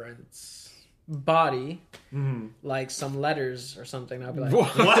fur and its body, like some letters or something. I'll be like,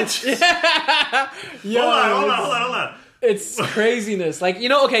 What? yo, Hold on. it's craziness. Like, you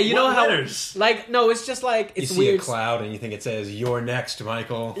know, okay, you know What how letters? like no, it's just like You it's see weird. a cloud and you think it says, "You're next,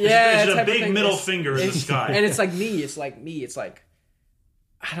 Michael." Yeah, There's a type of big thing. middle It's- finger in the it's- sky. and it's like me. It's like me. It's like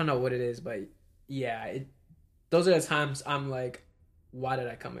I don't know what it is, but yeah, those are the times I'm like, why did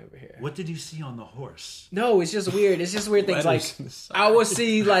I come over here? What did you see on the horse? No, it's just weird. It's just weird things. Like Letters in the side. I will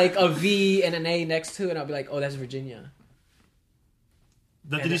see like a V and an A next to it, and I'll be like, oh, that's Virginia.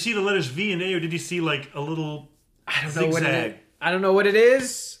 Did you see the letters V and A, or did you see like a little I don't know what it zigzag? is. I don't know what it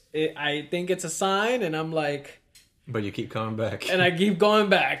is. I think it's a sign, and I'm like, But you keep coming back. and I keep going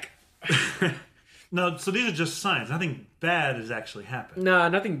back. No, so these are just signs. Nothing bad has actually happened. No,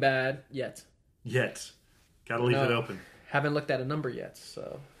 nothing bad yet. Yet. Gotta leave it open. Haven't looked at a number yet,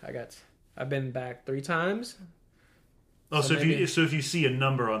 so I've been back 3 times. Oh, so if you see a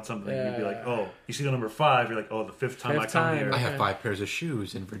number on something, you'd be like, oh, you see the number 5, you're like, oh, the 5th time I come here. I have 5 pairs of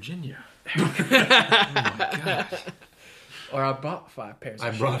shoes in Virginia. Oh my gosh. Or I brought 5 pairs of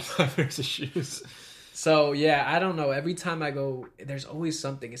shoes. I brought 5 pairs of shoes. So, yeah, I don't know. Every time I go, there's always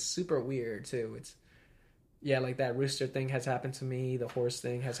something. It's super weird, too. It's, yeah, like that rooster thing has happened to me. The horse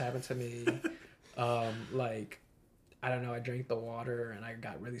thing has happened to me. Like, I don't know. I drank the water and I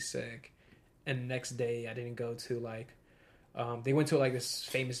got really sick. And the next day, I didn't go to, like, they went to, like, this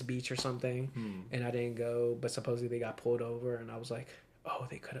famous beach or something. And I didn't go. But supposedly they got pulled over. And I was like, oh,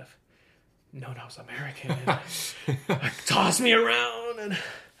 they could have known I was American. And like, tossed me around and...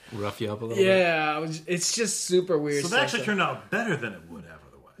 Rough you up a little bit. Yeah, it's just super weird. So that actually turned out better than it would have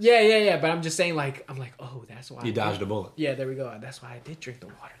otherwise. Yeah. But I'm just saying, like, oh, that's why you dodged a bullet. Yeah, there we go. That's why I did drink the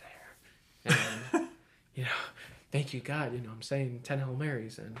water there. And you know, thank you God. You know, I'm saying 10 Hail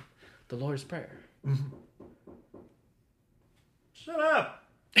Marys and the Lord's Prayer. Shut up,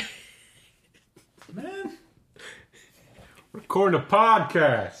 man. Recording a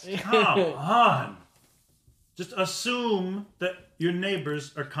podcast. Come on. Just assume that your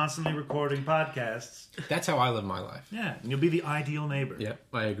neighbors are constantly recording podcasts. That's how I live my life. Yeah, and you'll be the ideal neighbor. Yep,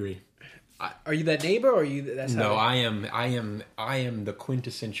 I agree. Are you that neighbor, or are you? That's no, I am the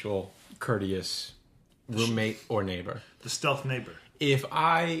quintessential courteous roommate or neighbor. The stealth neighbor. If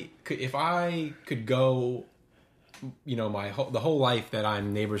I could go, you know, the whole life that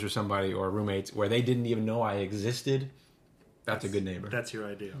I'm neighbors with somebody or roommates where they didn't even know I existed, that's a good neighbor. That's your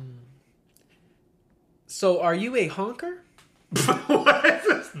ideal. So, are you a honker? What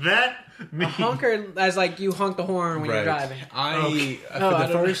does that mean? A honker, as like you honk the horn when you're driving. I thought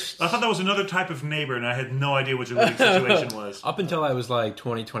that was another type of neighbor, and I had no idea what your living situation was. Up until I was like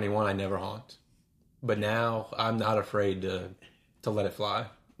 20, 21, I never honked. But now I'm not afraid to let it fly,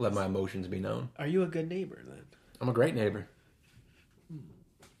 let my emotions be known. Are you a good neighbor then? I'm a great neighbor.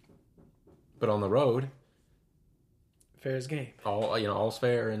 But on the road, fair as game. All's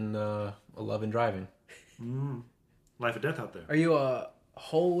fair in love and driving. Life or death out there. Are you a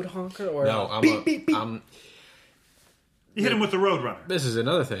hold honker or no? I'm beep, beep, beep? You hit him with the Roadrunner. This is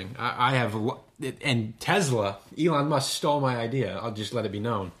another thing. I have, and Tesla, Elon Musk stole my idea. I'll just let it be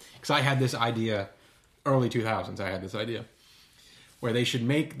known because I had this idea early 2000s. I had this idea where they should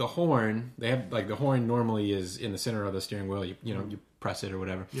make the horn. They have like the horn normally is in the center of the steering wheel. You press it or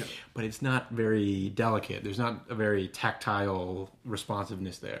whatever. Yeah. But it's not very delicate. There's not a very tactile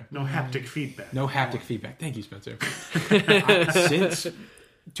responsiveness there. No haptic feedback. Thank you, Spencer. Since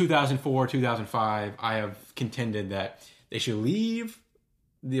 2004, 2005, I have contended that they should leave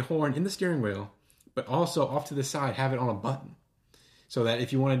the horn in the steering wheel, but also off to the side, have it on a button. So that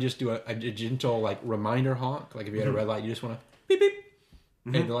if you want to just do a gentle like reminder honk, like if you had a red light, you just want to beep beep.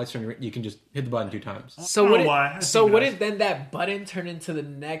 And the lights turn, you can just hit the button 2 times. So would it then that button turn into the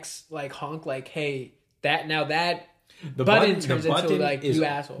next like honk? Like, hey, the button turns into like you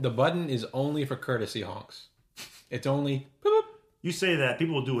asshole. The button is only for courtesy honks. It's only. Boop. You say that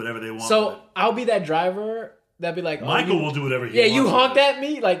people will do whatever they want. So I'll be that driver that'd be like, Michael will do whatever he wants. Yeah, you honked at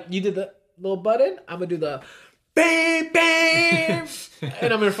me like you did the little button. I'm gonna do the. Bam, bam,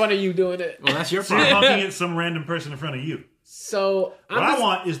 and I'm in front of you doing it. Well, that's your problem. So you're honking at some random person in front of you. So what I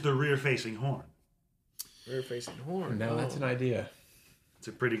want is the rear-facing horn. Rear-facing horn. Now that's an idea. It's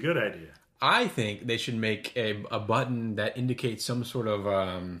a pretty good idea. I think they should make a button that indicates some sort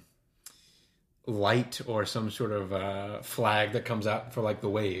of light or some sort of flag that comes out for like the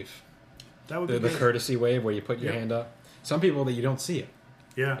wave. That would be the courtesy wave where you put your hand up. Some people that you don't see it.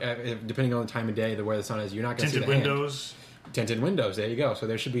 Yeah. Depending on the time of day, where the sun is, you're not going to see the windows. Tinted windows. There you go. So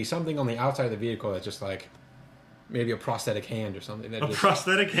there should be something on the outside of the vehicle that's just like maybe a prosthetic hand or something. That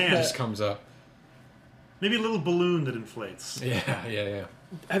prosthetic hand just comes up. Maybe a little balloon that inflates. Yeah.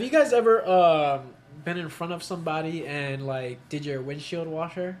 Have you guys ever been in front of somebody and like did your windshield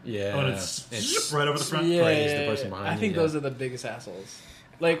washer? Yeah. Oh, and it's right over the front. Yeah. The person behind I think you, those are the biggest assholes.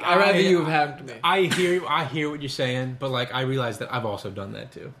 Like, I'd rather you have happened to me. I hear what you're saying, but like I realize that I've also done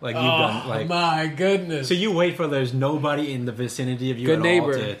that too. Like you've done like my goodness. So you wait for there's nobody in the vicinity of you good at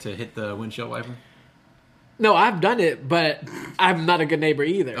neighbor. All to hit the windshield wiper? No, I've done it, but I'm not a good neighbor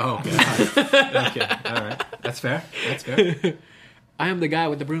either. Oh, okay. All right. That's fair. I am the guy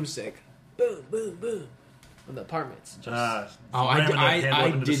with the broomstick. Boom, boom, boom. On the apartments. I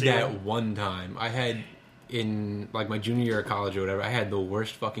did that one time. I had in like my junior year of college or whatever, I had the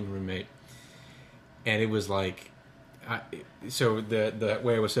worst fucking roommate. And it was like So the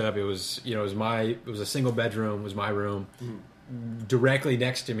way it was set up, it was it was a single bedroom, was my room. Directly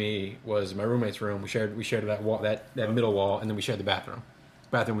next to me was my roommate's room. We shared that wall, that middle wall, and then we shared the bathroom.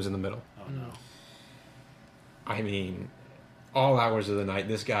 Bathroom was in the middle. Oh no! I mean, all hours of the night,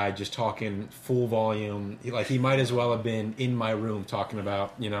 this guy just talking full volume. He might as well have been in my room talking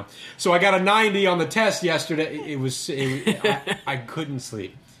about, So I got a 90 on the test yesterday. I couldn't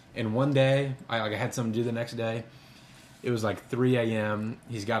sleep. And one day, I had something to do the next day. It was like 3 a.m.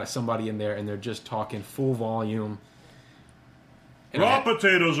 He's got somebody in there, and they're just talking full volume. And raw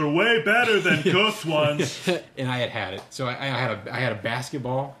potatoes are way better than cooked ones. And I had it. So I had a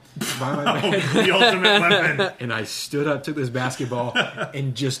basketball by my bed. The ultimate weapon. And I stood up, took this basketball,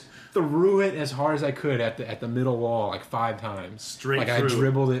 and just threw it as hard as I could at the middle wall like 5 times. Straight through. I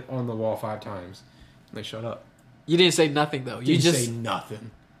dribbled it on the wall 5 times. And they shut up. You didn't say nothing though. You just say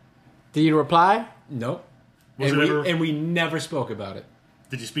nothing. Did you reply? Nope. And we never spoke about it.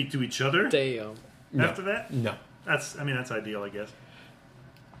 Did you speak to each other? Damn. After that? No. That's ideal, I guess.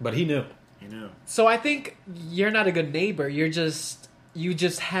 But he knew. He knew. So I think you're not a good neighbor. You just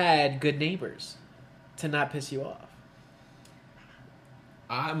had good neighbors to not piss you off.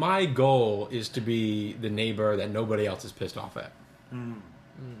 My goal is to be the neighbor that nobody else is pissed off at.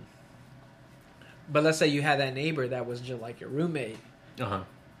 But let's say you had that neighbor that was just like your roommate. Uh-huh.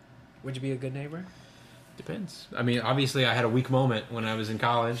 Would you be a good neighbor? Depends. I mean, obviously, I had a weak moment when I was in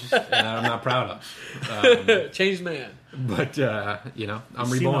college that I'm not proud of. Changed man. But, I'm He's reborn.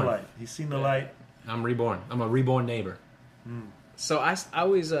 Seen the light. He's seen the light. I'm reborn. I'm a reborn neighbor. So I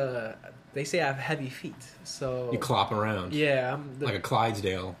always, they say I have heavy feet. So You clopping around. Yeah. Like a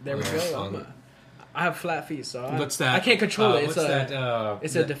Clydesdale. There we go. I have flat feet, so what's that? I can't control it.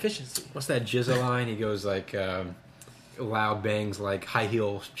 It's a deficiency. What's that Jizza line? He goes like... loud bangs like high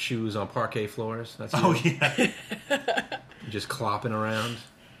heel shoes on parquet floors. That's yeah. Just clopping around.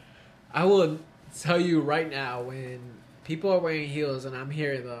 I will tell you right now, when people are wearing heels and I'm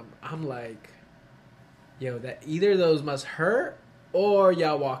hearing them, I'm like, yo, that either of those must hurt or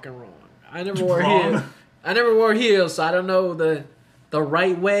y'all walking wrong. I never wore heels. I never wore heels, so I don't know the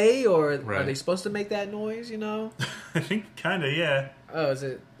right way, or are they supposed to make that noise? I think kind of, yeah. Oh, is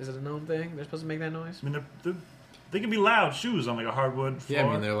it a known thing? They're supposed to make that noise? I mean, they can be loud shoes on like a hardwood floor. Yeah,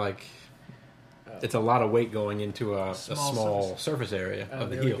 I mean they're like it's a lot of weight going into a small surface area of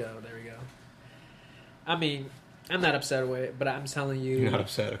the heel. There we go. I mean, I'm not upset with it, but I'm telling you, you're not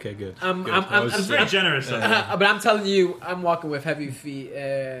upset. Okay, good. I'm very generous. But I'm telling you, I'm walking with heavy feet,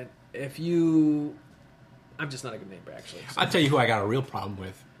 and I'm just not a good neighbor, actually. So. I'll tell you who I got a real problem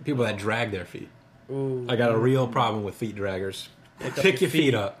with: people that drag their feet. Ooh. I got a real problem with feet draggers. Pick your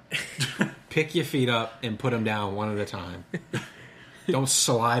feet up. Pick your feet up and put them down one at a time. Don't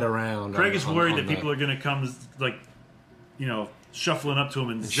slide around. Craig is worried that people are going to come, like, shuffling up to him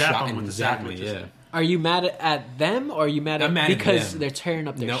and zap him with the sandwich. Yeah. Are you mad at them, or are you mad at them because they're tearing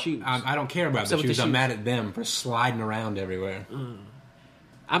up their shoes? I don't care about the shoes. I'm mad at them for sliding around everywhere.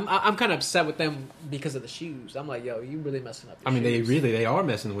 I'm kind of upset with them because of the shoes. I'm like, yo, you really messing up your shoes. They are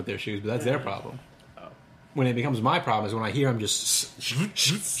messing with their shoes, but that's their problem. When it becomes my problem is when I hear them just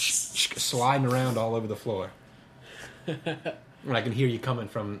sliding around all over the floor. When I can hear you coming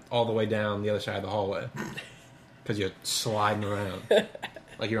from all the way down the other side of the hallway. Because you're sliding around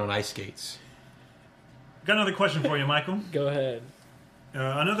like you're on ice skates. Got another question for you, Michael. Go ahead.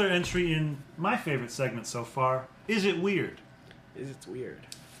 Another entry in my favorite segment so far. Is it weird? Is it weird?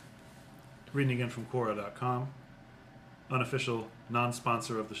 Reading again from Quora.com. Unofficial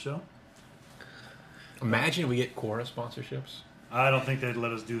non-sponsor of the show. Imagine we get Quora sponsorships. I don't think they'd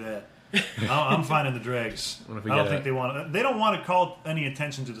let us do that. I'm finding the dregs. I don't think they want. They don't want to call any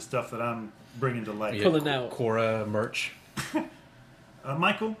attention to the stuff that I'm bringing to light. Pulling out Quora merch.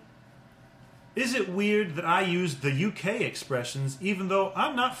 Michael, is it weird that I use the UK expressions even though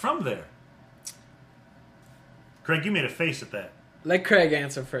I'm not from there? Craig, you made a face at that. Let Craig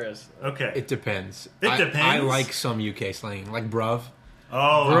answer first. Okay. It depends. It depends. I like some UK slang, like bruv.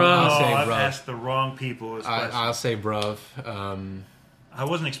 I've asked the wrong people this question. I'll say bruv. I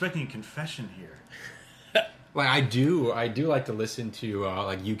wasn't expecting a confession here. Like I do like to listen to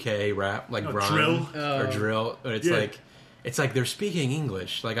like UK rap, like grime or drill. But it's like they're speaking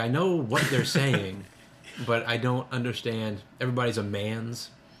English. Like I know what they're saying, but I don't understand. Everybody's a man's.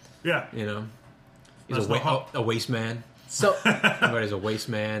 Yeah, he's a waste man. So everybody's a waste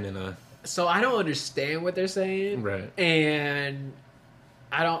man and a. So I don't understand what they're saying, right? And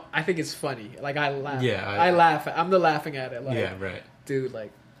I think it's funny. Like I laugh. Yeah, I laugh. I'm the laughing at it. Like, yeah, right. Dude,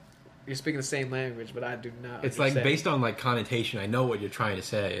 like you're speaking the same language, but I do not. It's like based on like connotation. I know what you're trying to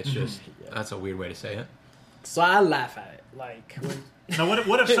say. It's just that's a weird way to say it. So I laugh at it. Like, Now,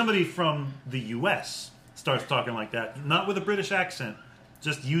 what if somebody from the U.S. starts talking like that? Not with a British accent,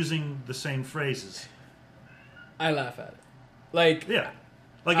 just using the same phrases. I laugh at it. Like, Yeah.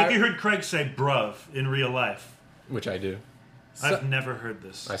 Like if you heard Craig say bruv in real life. Which I do. I've never heard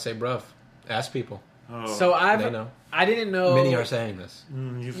this. I say bruv. Ask people. Oh. So They know. I didn't know. Many are saying this.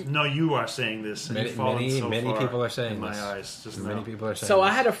 You are saying this. And Many, you've fallen so many far people are saying in this. my eyes. Just Many now. people are saying So this.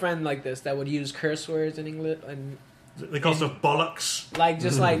 I had a friend like this that would use curse words in English and They call stuff bollocks. like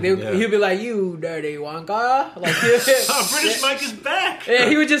just like Yeah. he'd be like, "You dirty Wonka," like Oh, British Mike is back. yeah,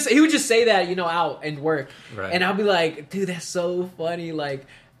 he would just say that out and work, Right. and I'll be like, "Dude, that's so funny!" Like,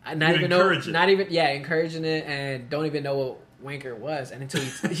 not You'd even know, encourage it. not even encouraging it, and don't even know what wanker was, and until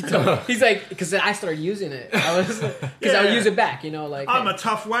he told me, he's like, because I started using it, I was because I would use it back, like I'm hey, a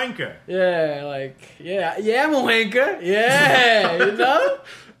tough wanker. yeah, like yeah, I'm a wanker, yeah, yeah,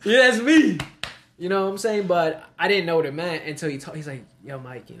 that's me. You know what I'm saying? But I didn't know what it meant until he's like, "Yo,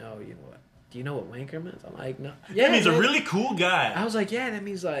 Mike, you know what? Do you know what wanker means?" I'm like, "No." Yeah, That means man. a really cool guy. I was like, "Yeah, that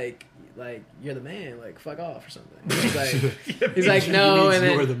means like you're the man, like fuck off or something." He's like, "No," and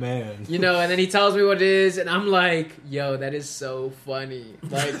then you're the man. and then he tells me what it is, and I'm like, "Yo, that is so funny!"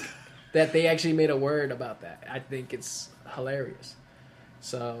 Like that they actually made a word about that. I think it's hilarious.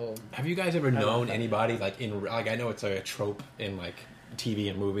 So, Have you guys ever known anybody I know it's like a trope in like TV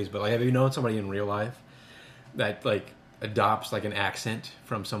and movies, but like have you known somebody in real life that like adopts like an accent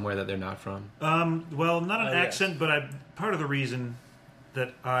from somewhere that they're not from? Well, not an yes. accent, but part of the reason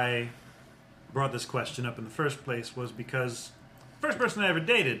that I brought this question up in the first place was because the first person I ever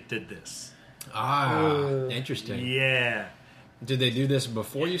dated did this. Interesting. Yeah. Did they do this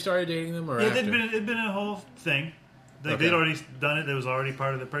before you started dating them, or Yeah, after? it'd been a whole thing. Okay. They'd already done it. It was already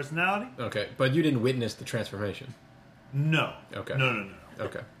part of their personality. Okay, but you didn't witness the transformation. No. Okay. No.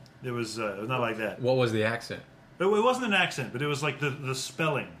 Okay. It was not like that. What was the accent? It wasn't an accent, but it was like the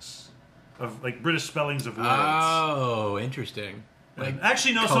spellings of like British spellings of words. Oh, interesting. And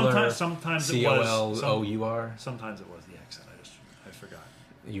actually, no. color, Sometimes it was COLOUR. Sometimes it was the accent. I forgot.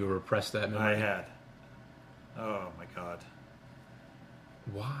 You repressed that memory. I had. Oh my god.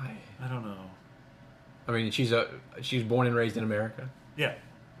 Why? I don't know. I mean, she was born and raised in America, Yeah.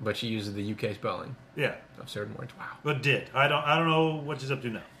 but she uses the UK spelling Yeah. of certain words. Wow. But did I don't know what she's up to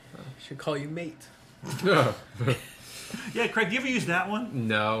now. should call you mate. Yeah, Craig, do you ever use that one?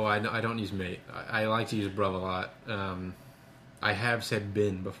 No, I don't use mate. I like to use bruv a lot. I have said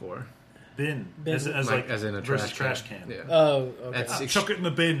bin before. Bin. Bin. As in a versus trash can. Yeah. Oh, okay. That's Chuck it in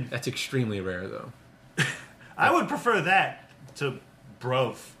the bin. That's extremely rare, though. I would prefer that to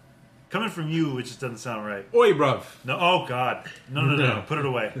brov. Coming from you, it just doesn't sound right. Oi, bruv. No, oh God, no. Put it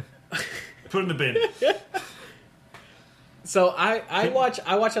away. Put it in the bin. So I watch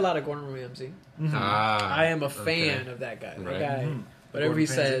a lot of Gordon Ramsay. Ah, I am a fan okay. of that guy. That Right. guy, Gordon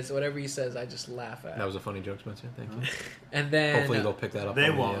whatever he says, I just laugh at. That was a funny joke, Spencer. Thank you. And then Hopefully they'll pick that up. They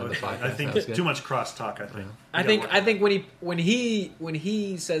on won't. The podcast. I think That's good. too much crosstalk. I think. I think when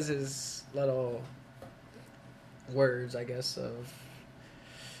he says his little words, I guess, of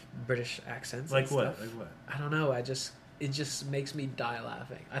British accents. Like and what? stuff, Like what? I don't know. It just makes me die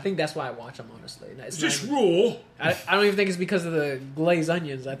laughing. I think that's why I watch them, honestly. It's Just not rule. I don't even think it's because of the glazed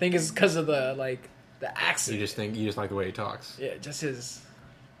onions. I think it's because of the accent. You just like the way he talks. Yeah, just his,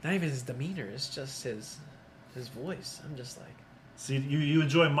 not even his demeanor. It's just his voice. I'm just like, See, you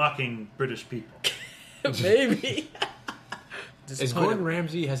enjoy mocking British people. maybe. Is Gordon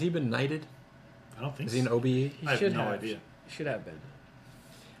Ramsay, has he been knighted? I don't think Is he an so. OBE? He I have should no idea. He should have been.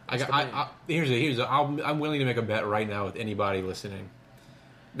 I'm willing to make a bet right now with anybody listening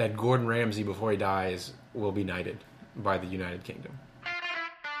that Gordon Ramsay, before he dies, will be knighted by the United Kingdom.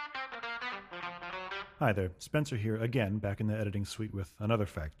 Hi there, Spencer here again, back in the editing suite with another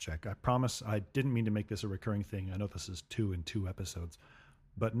fact check. I promise I didn't mean to make this a recurring thing. I know this is 2 in 2 episodes.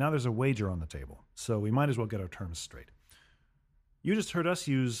 But now there's a wager on the table, so we might as well get our terms straight. You just heard us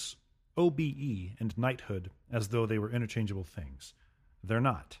use OBE and knighthood as though they were interchangeable things. They're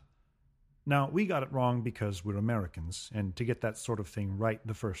not. Now, we got it wrong because we're Americans, and to get that sort of thing right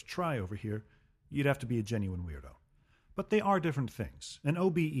the first try over here, you'd have to be a genuine weirdo. But they are different things. An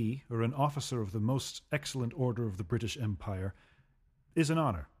OBE, or an Officer of the Most Excellent Order of the British Empire, is an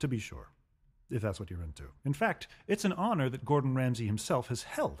honor, to be sure, if that's what you're into. In fact, it's an honor that Gordon Ramsay himself has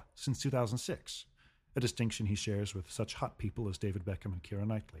held since 2006, a distinction he shares with such hot people as David Beckham and Keira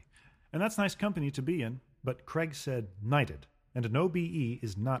Knightley. And that's nice company to be in, but Craig said knighted, and an OBE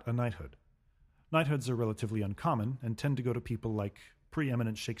is not a knighthood. Knighthoods are relatively uncommon and tend to go to people like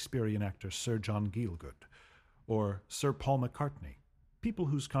preeminent Shakespearean actor Sir John Gielgud or Sir Paul McCartney. people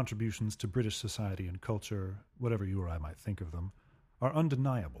whose contributions to British society and culture, whatever you or I might think of them, are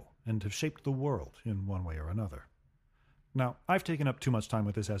undeniable and have shaped the world in one way or another. Now, I've taken up too much time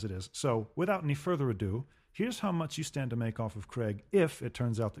with this as it is, so without any further ado, here's how much you stand to make off of Craig if it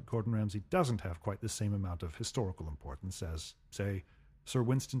turns out that Gordon Ramsay doesn't have quite the same amount of historical importance as, say, Sir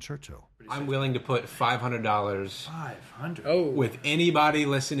Winston Churchill. I'm willing to put $500 $500. with anybody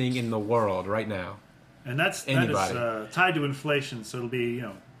listening in the world right now. And that is Anybody. tied to inflation, so it'll be,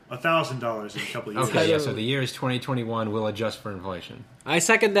 $1,000 in a couple of years. Okay, yeah, so the year is 2021. We'll adjust for inflation. I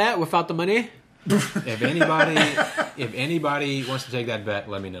second that without the money. If anybody wants to take that bet,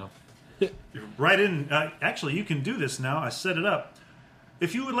 let me know. Right in. Actually, you can do this now. I set it up.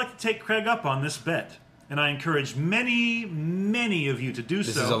 If you would like to take Craig up on this bet, and I encourage many, many of you to do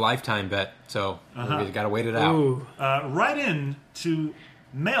This so. is a lifetime bet, so we've got to wait it out. Ooh. Write in to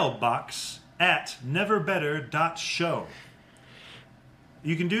mailbox@neverbetter.show.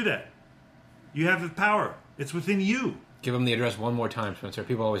 You can do that. You have the power. It's within you. Give them the address one more time, Spencer.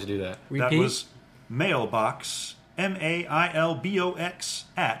 People always do that. Repeat. That was mailbox, mailbox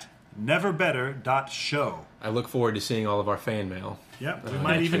 @neverbetter.show. I look forward to seeing all of our fan mail. Yep, we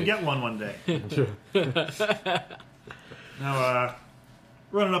might even get one day. Now,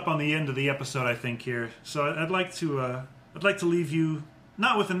 running up on the end of the episode, I think here. So I'd like to leave you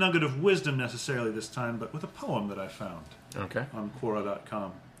not with a nugget of wisdom necessarily this time, but with a poem that I found Okay. on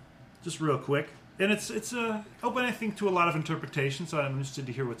Quora.com. Just real quick, and it's open, I think, to a lot of interpretation. So I'm interested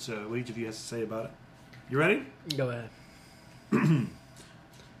to hear what each of you has to say about it. You ready? Go ahead.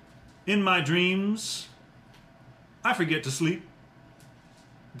 In my dreams, I forget to sleep.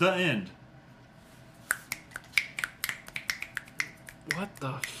 The end. What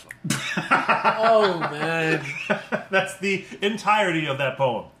the fuck? Oh, man. That's the entirety of that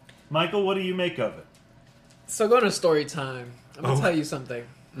poem. Michael, what do you make of it? So going to story time. I'm going to tell you something.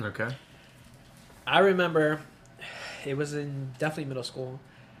 Okay. I remember it was in definitely middle school.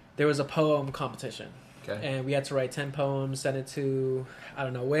 There was a poem competition. Okay. And we had to write 10 poems, send it to, I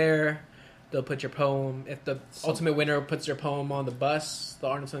don't know where. They'll put your poem, if the ultimate winner puts your poem on the bus, the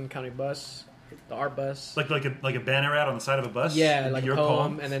Arlington County bus, the art bus. Like a banner ad on the side of a bus? Yeah, like your a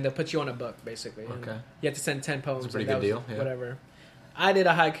poem, and then they'll put you on a book, basically. And Okay. you have to send 10 poems. That's a pretty and good that was deal, yeah. Whatever. I did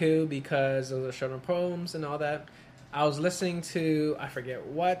a haiku because those are shorter poems and all that. I was listening to, I forget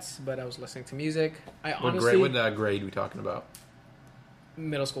what, but I was listening to music. What grade are we talking about?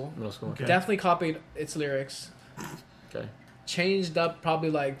 Middle school. Middle school. Okay. Definitely copied its lyrics. Okay. Changed up probably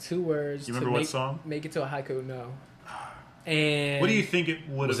like 2 words. You remember what song? Make it to a haiku. No. And What do you think it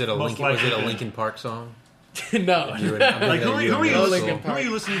would Was have it a most Linkin? Was likely it a been? Linkin Park song? no. You were- I'm Like, thinking who are you you were in middle listening school. who are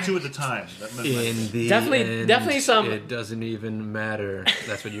you listening to at the time? That might- In the Definitely- end, definitely some- It doesn't even matter.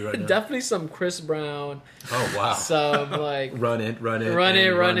 That's what you wrote down. Definitely some Chris Brown. Oh wow. Some like Run it. run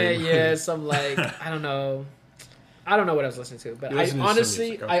it. Yeah, some like I don't know what I was listening to, but You I listened to some honestly,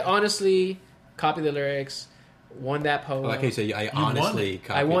 music, okay. I honestly copied the lyrics, won that poem. Like you say, I honestly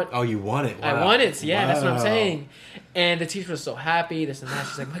copied. I won- Oh, you won it. Wow. I won it. Yeah, that's what I'm Wow. saying. And the teacher was so happy. This and that.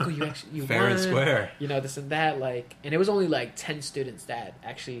 She's like, Michael, you Fair won. and square. You know, this and that. Like, and it was only like 10 students that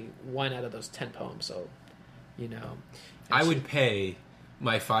actually won out of those 10 poems. So, you know, I would pay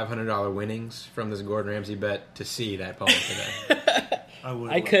my $500 winnings from this Gordon Ramsay bet to see that poem today. I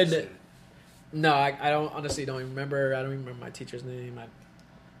would. I love to could- see it. No, I don't honestly don't even remember. I don't even remember my teacher's name.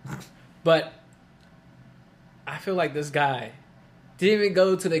 But I feel like this guy didn't even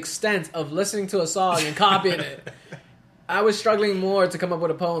go to the extent of listening to a song and copying it. I was struggling more to come up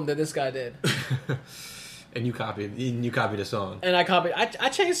with a poem than this guy did. And you copied a song. And I copied. I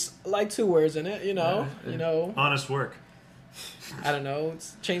changed like 2 words in it. You know. Honest work. I don't know.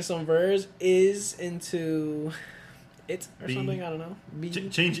 Change some verbs is into it or Be. something. I don't know. Be.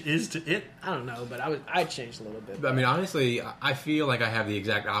 Change is to it. I don't know, but I changed a little bit. I mean, honestly, I feel like I have the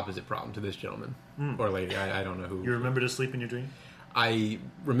exact opposite problem to this gentleman or lady. I don't know who. You remember to sleep in your dream? I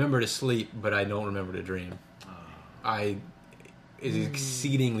remember to sleep, but I don't remember to dream. It's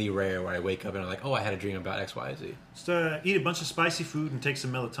exceedingly rare where I wake up and I'm like, oh, I had a dream about X, Y, Z. Just eat a bunch of spicy food and take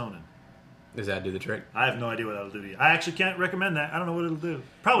some melatonin. Does that do the trick? I have no idea what that'll do to you. I actually can't recommend that. I don't know what it'll do.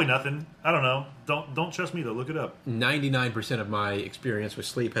 Probably nothing. I don't know. Don't trust me though. Look it up. 99% of my experience with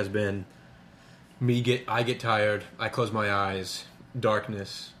sleep has been I get tired, I close my eyes,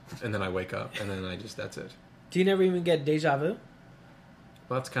 darkness, and then I wake up, and then that's it. Do you never even get deja vu?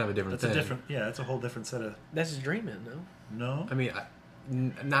 Well, that's kind of a different That's thing. that's a whole different set of. That's just dreaming, no? No. I mean,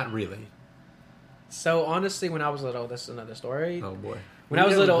 not really. So honestly, when I was little, this is another story. Oh boy. When I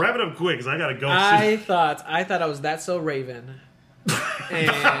was little, wrap it up quick because I gotta go. I thought I was that so Raven,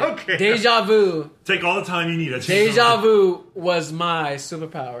 And Okay. deja vu. Take all the time you need. Deja vu was my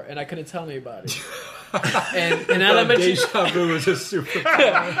superpower, and I couldn't tell anybody. And in elementary, Deja vu is a super.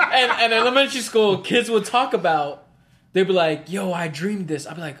 and elementary school, kids would talk about. They'd be like, "Yo, I dreamed this."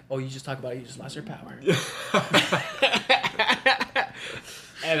 I'd be like, "Oh, you just talk about it. You just lost your power."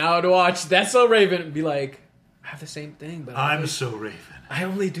 And I would watch That's So Raven and be like, "I have the same thing, but I'm so Raven. I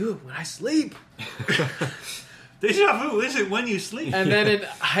only do it when I sleep." Deja vu is it when you sleep? And then in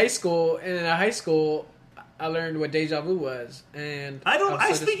high school, I learned what deja vu was, and I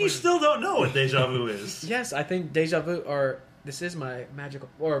was so think you disappointed. still don't know what deja vu is. Yes, I think deja vu, or this is my magical,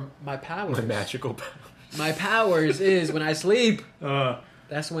 or my powers. My magical. My powers is when I sleep. Uh,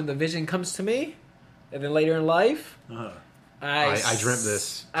 That's when the vision comes to me, and then later in life, I dreamt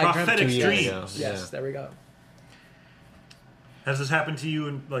this. I dreamt Prophetic 2 years dreams. ago. Yes, Yeah. there we go. has this happened to you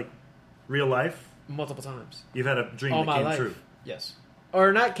in like real life? Multiple times. You've had a dream All that my came life. true. Yes.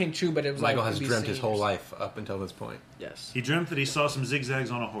 Or not came true, but it was Michael like has to be dreamt his seen whole or life up until this point. Yes. He dreamt that he saw some zigzags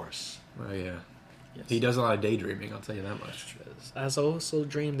on a horse. Oh yeah. Yes. He does a lot of daydreaming. I'll tell you that much. I also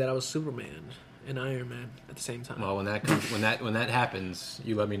dreamed that I was Superman and Iron Man at the same time. Well, when that comes, when that happens,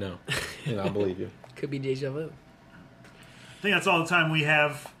 you let me know, and I'll believe you. Could be deja vu. I think that's all the time we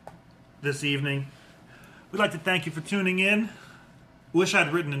have this evening. We'd like to thank you for tuning in. Wish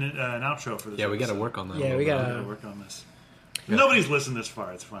I'd written an outro for this. Yeah, we got to episode. work on that. Yeah, a we little We bit. gotta work on this. Nobody's listened this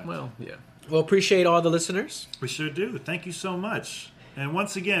far. It's fine. Well, yeah. Well, appreciate all the listeners. We sure do. Thank you so much. And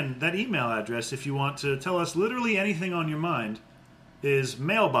once again, that email address, if you want to tell us literally anything on your mind, is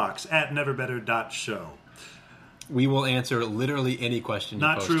mailbox@neverbetter.show. We will answer literally any question you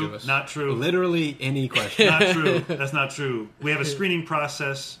Not post true. to us. Not true. Literally any question. Not true. That's not true. We have a screening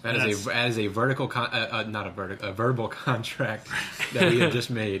process. That and is a vertical, a verbal contract that we have just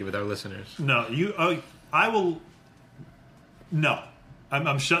made with our listeners. No, you. I will. No,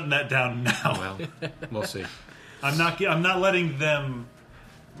 I'm shutting that down now. Well, we'll see. I'm not letting them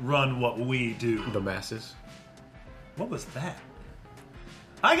run what we do. The masses. What was that?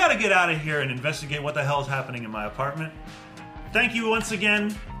 I gotta get out of here and investigate what the hell is happening in my apartment. Thank you once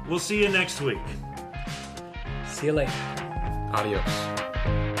again. We'll see you next week. See you later. Adios.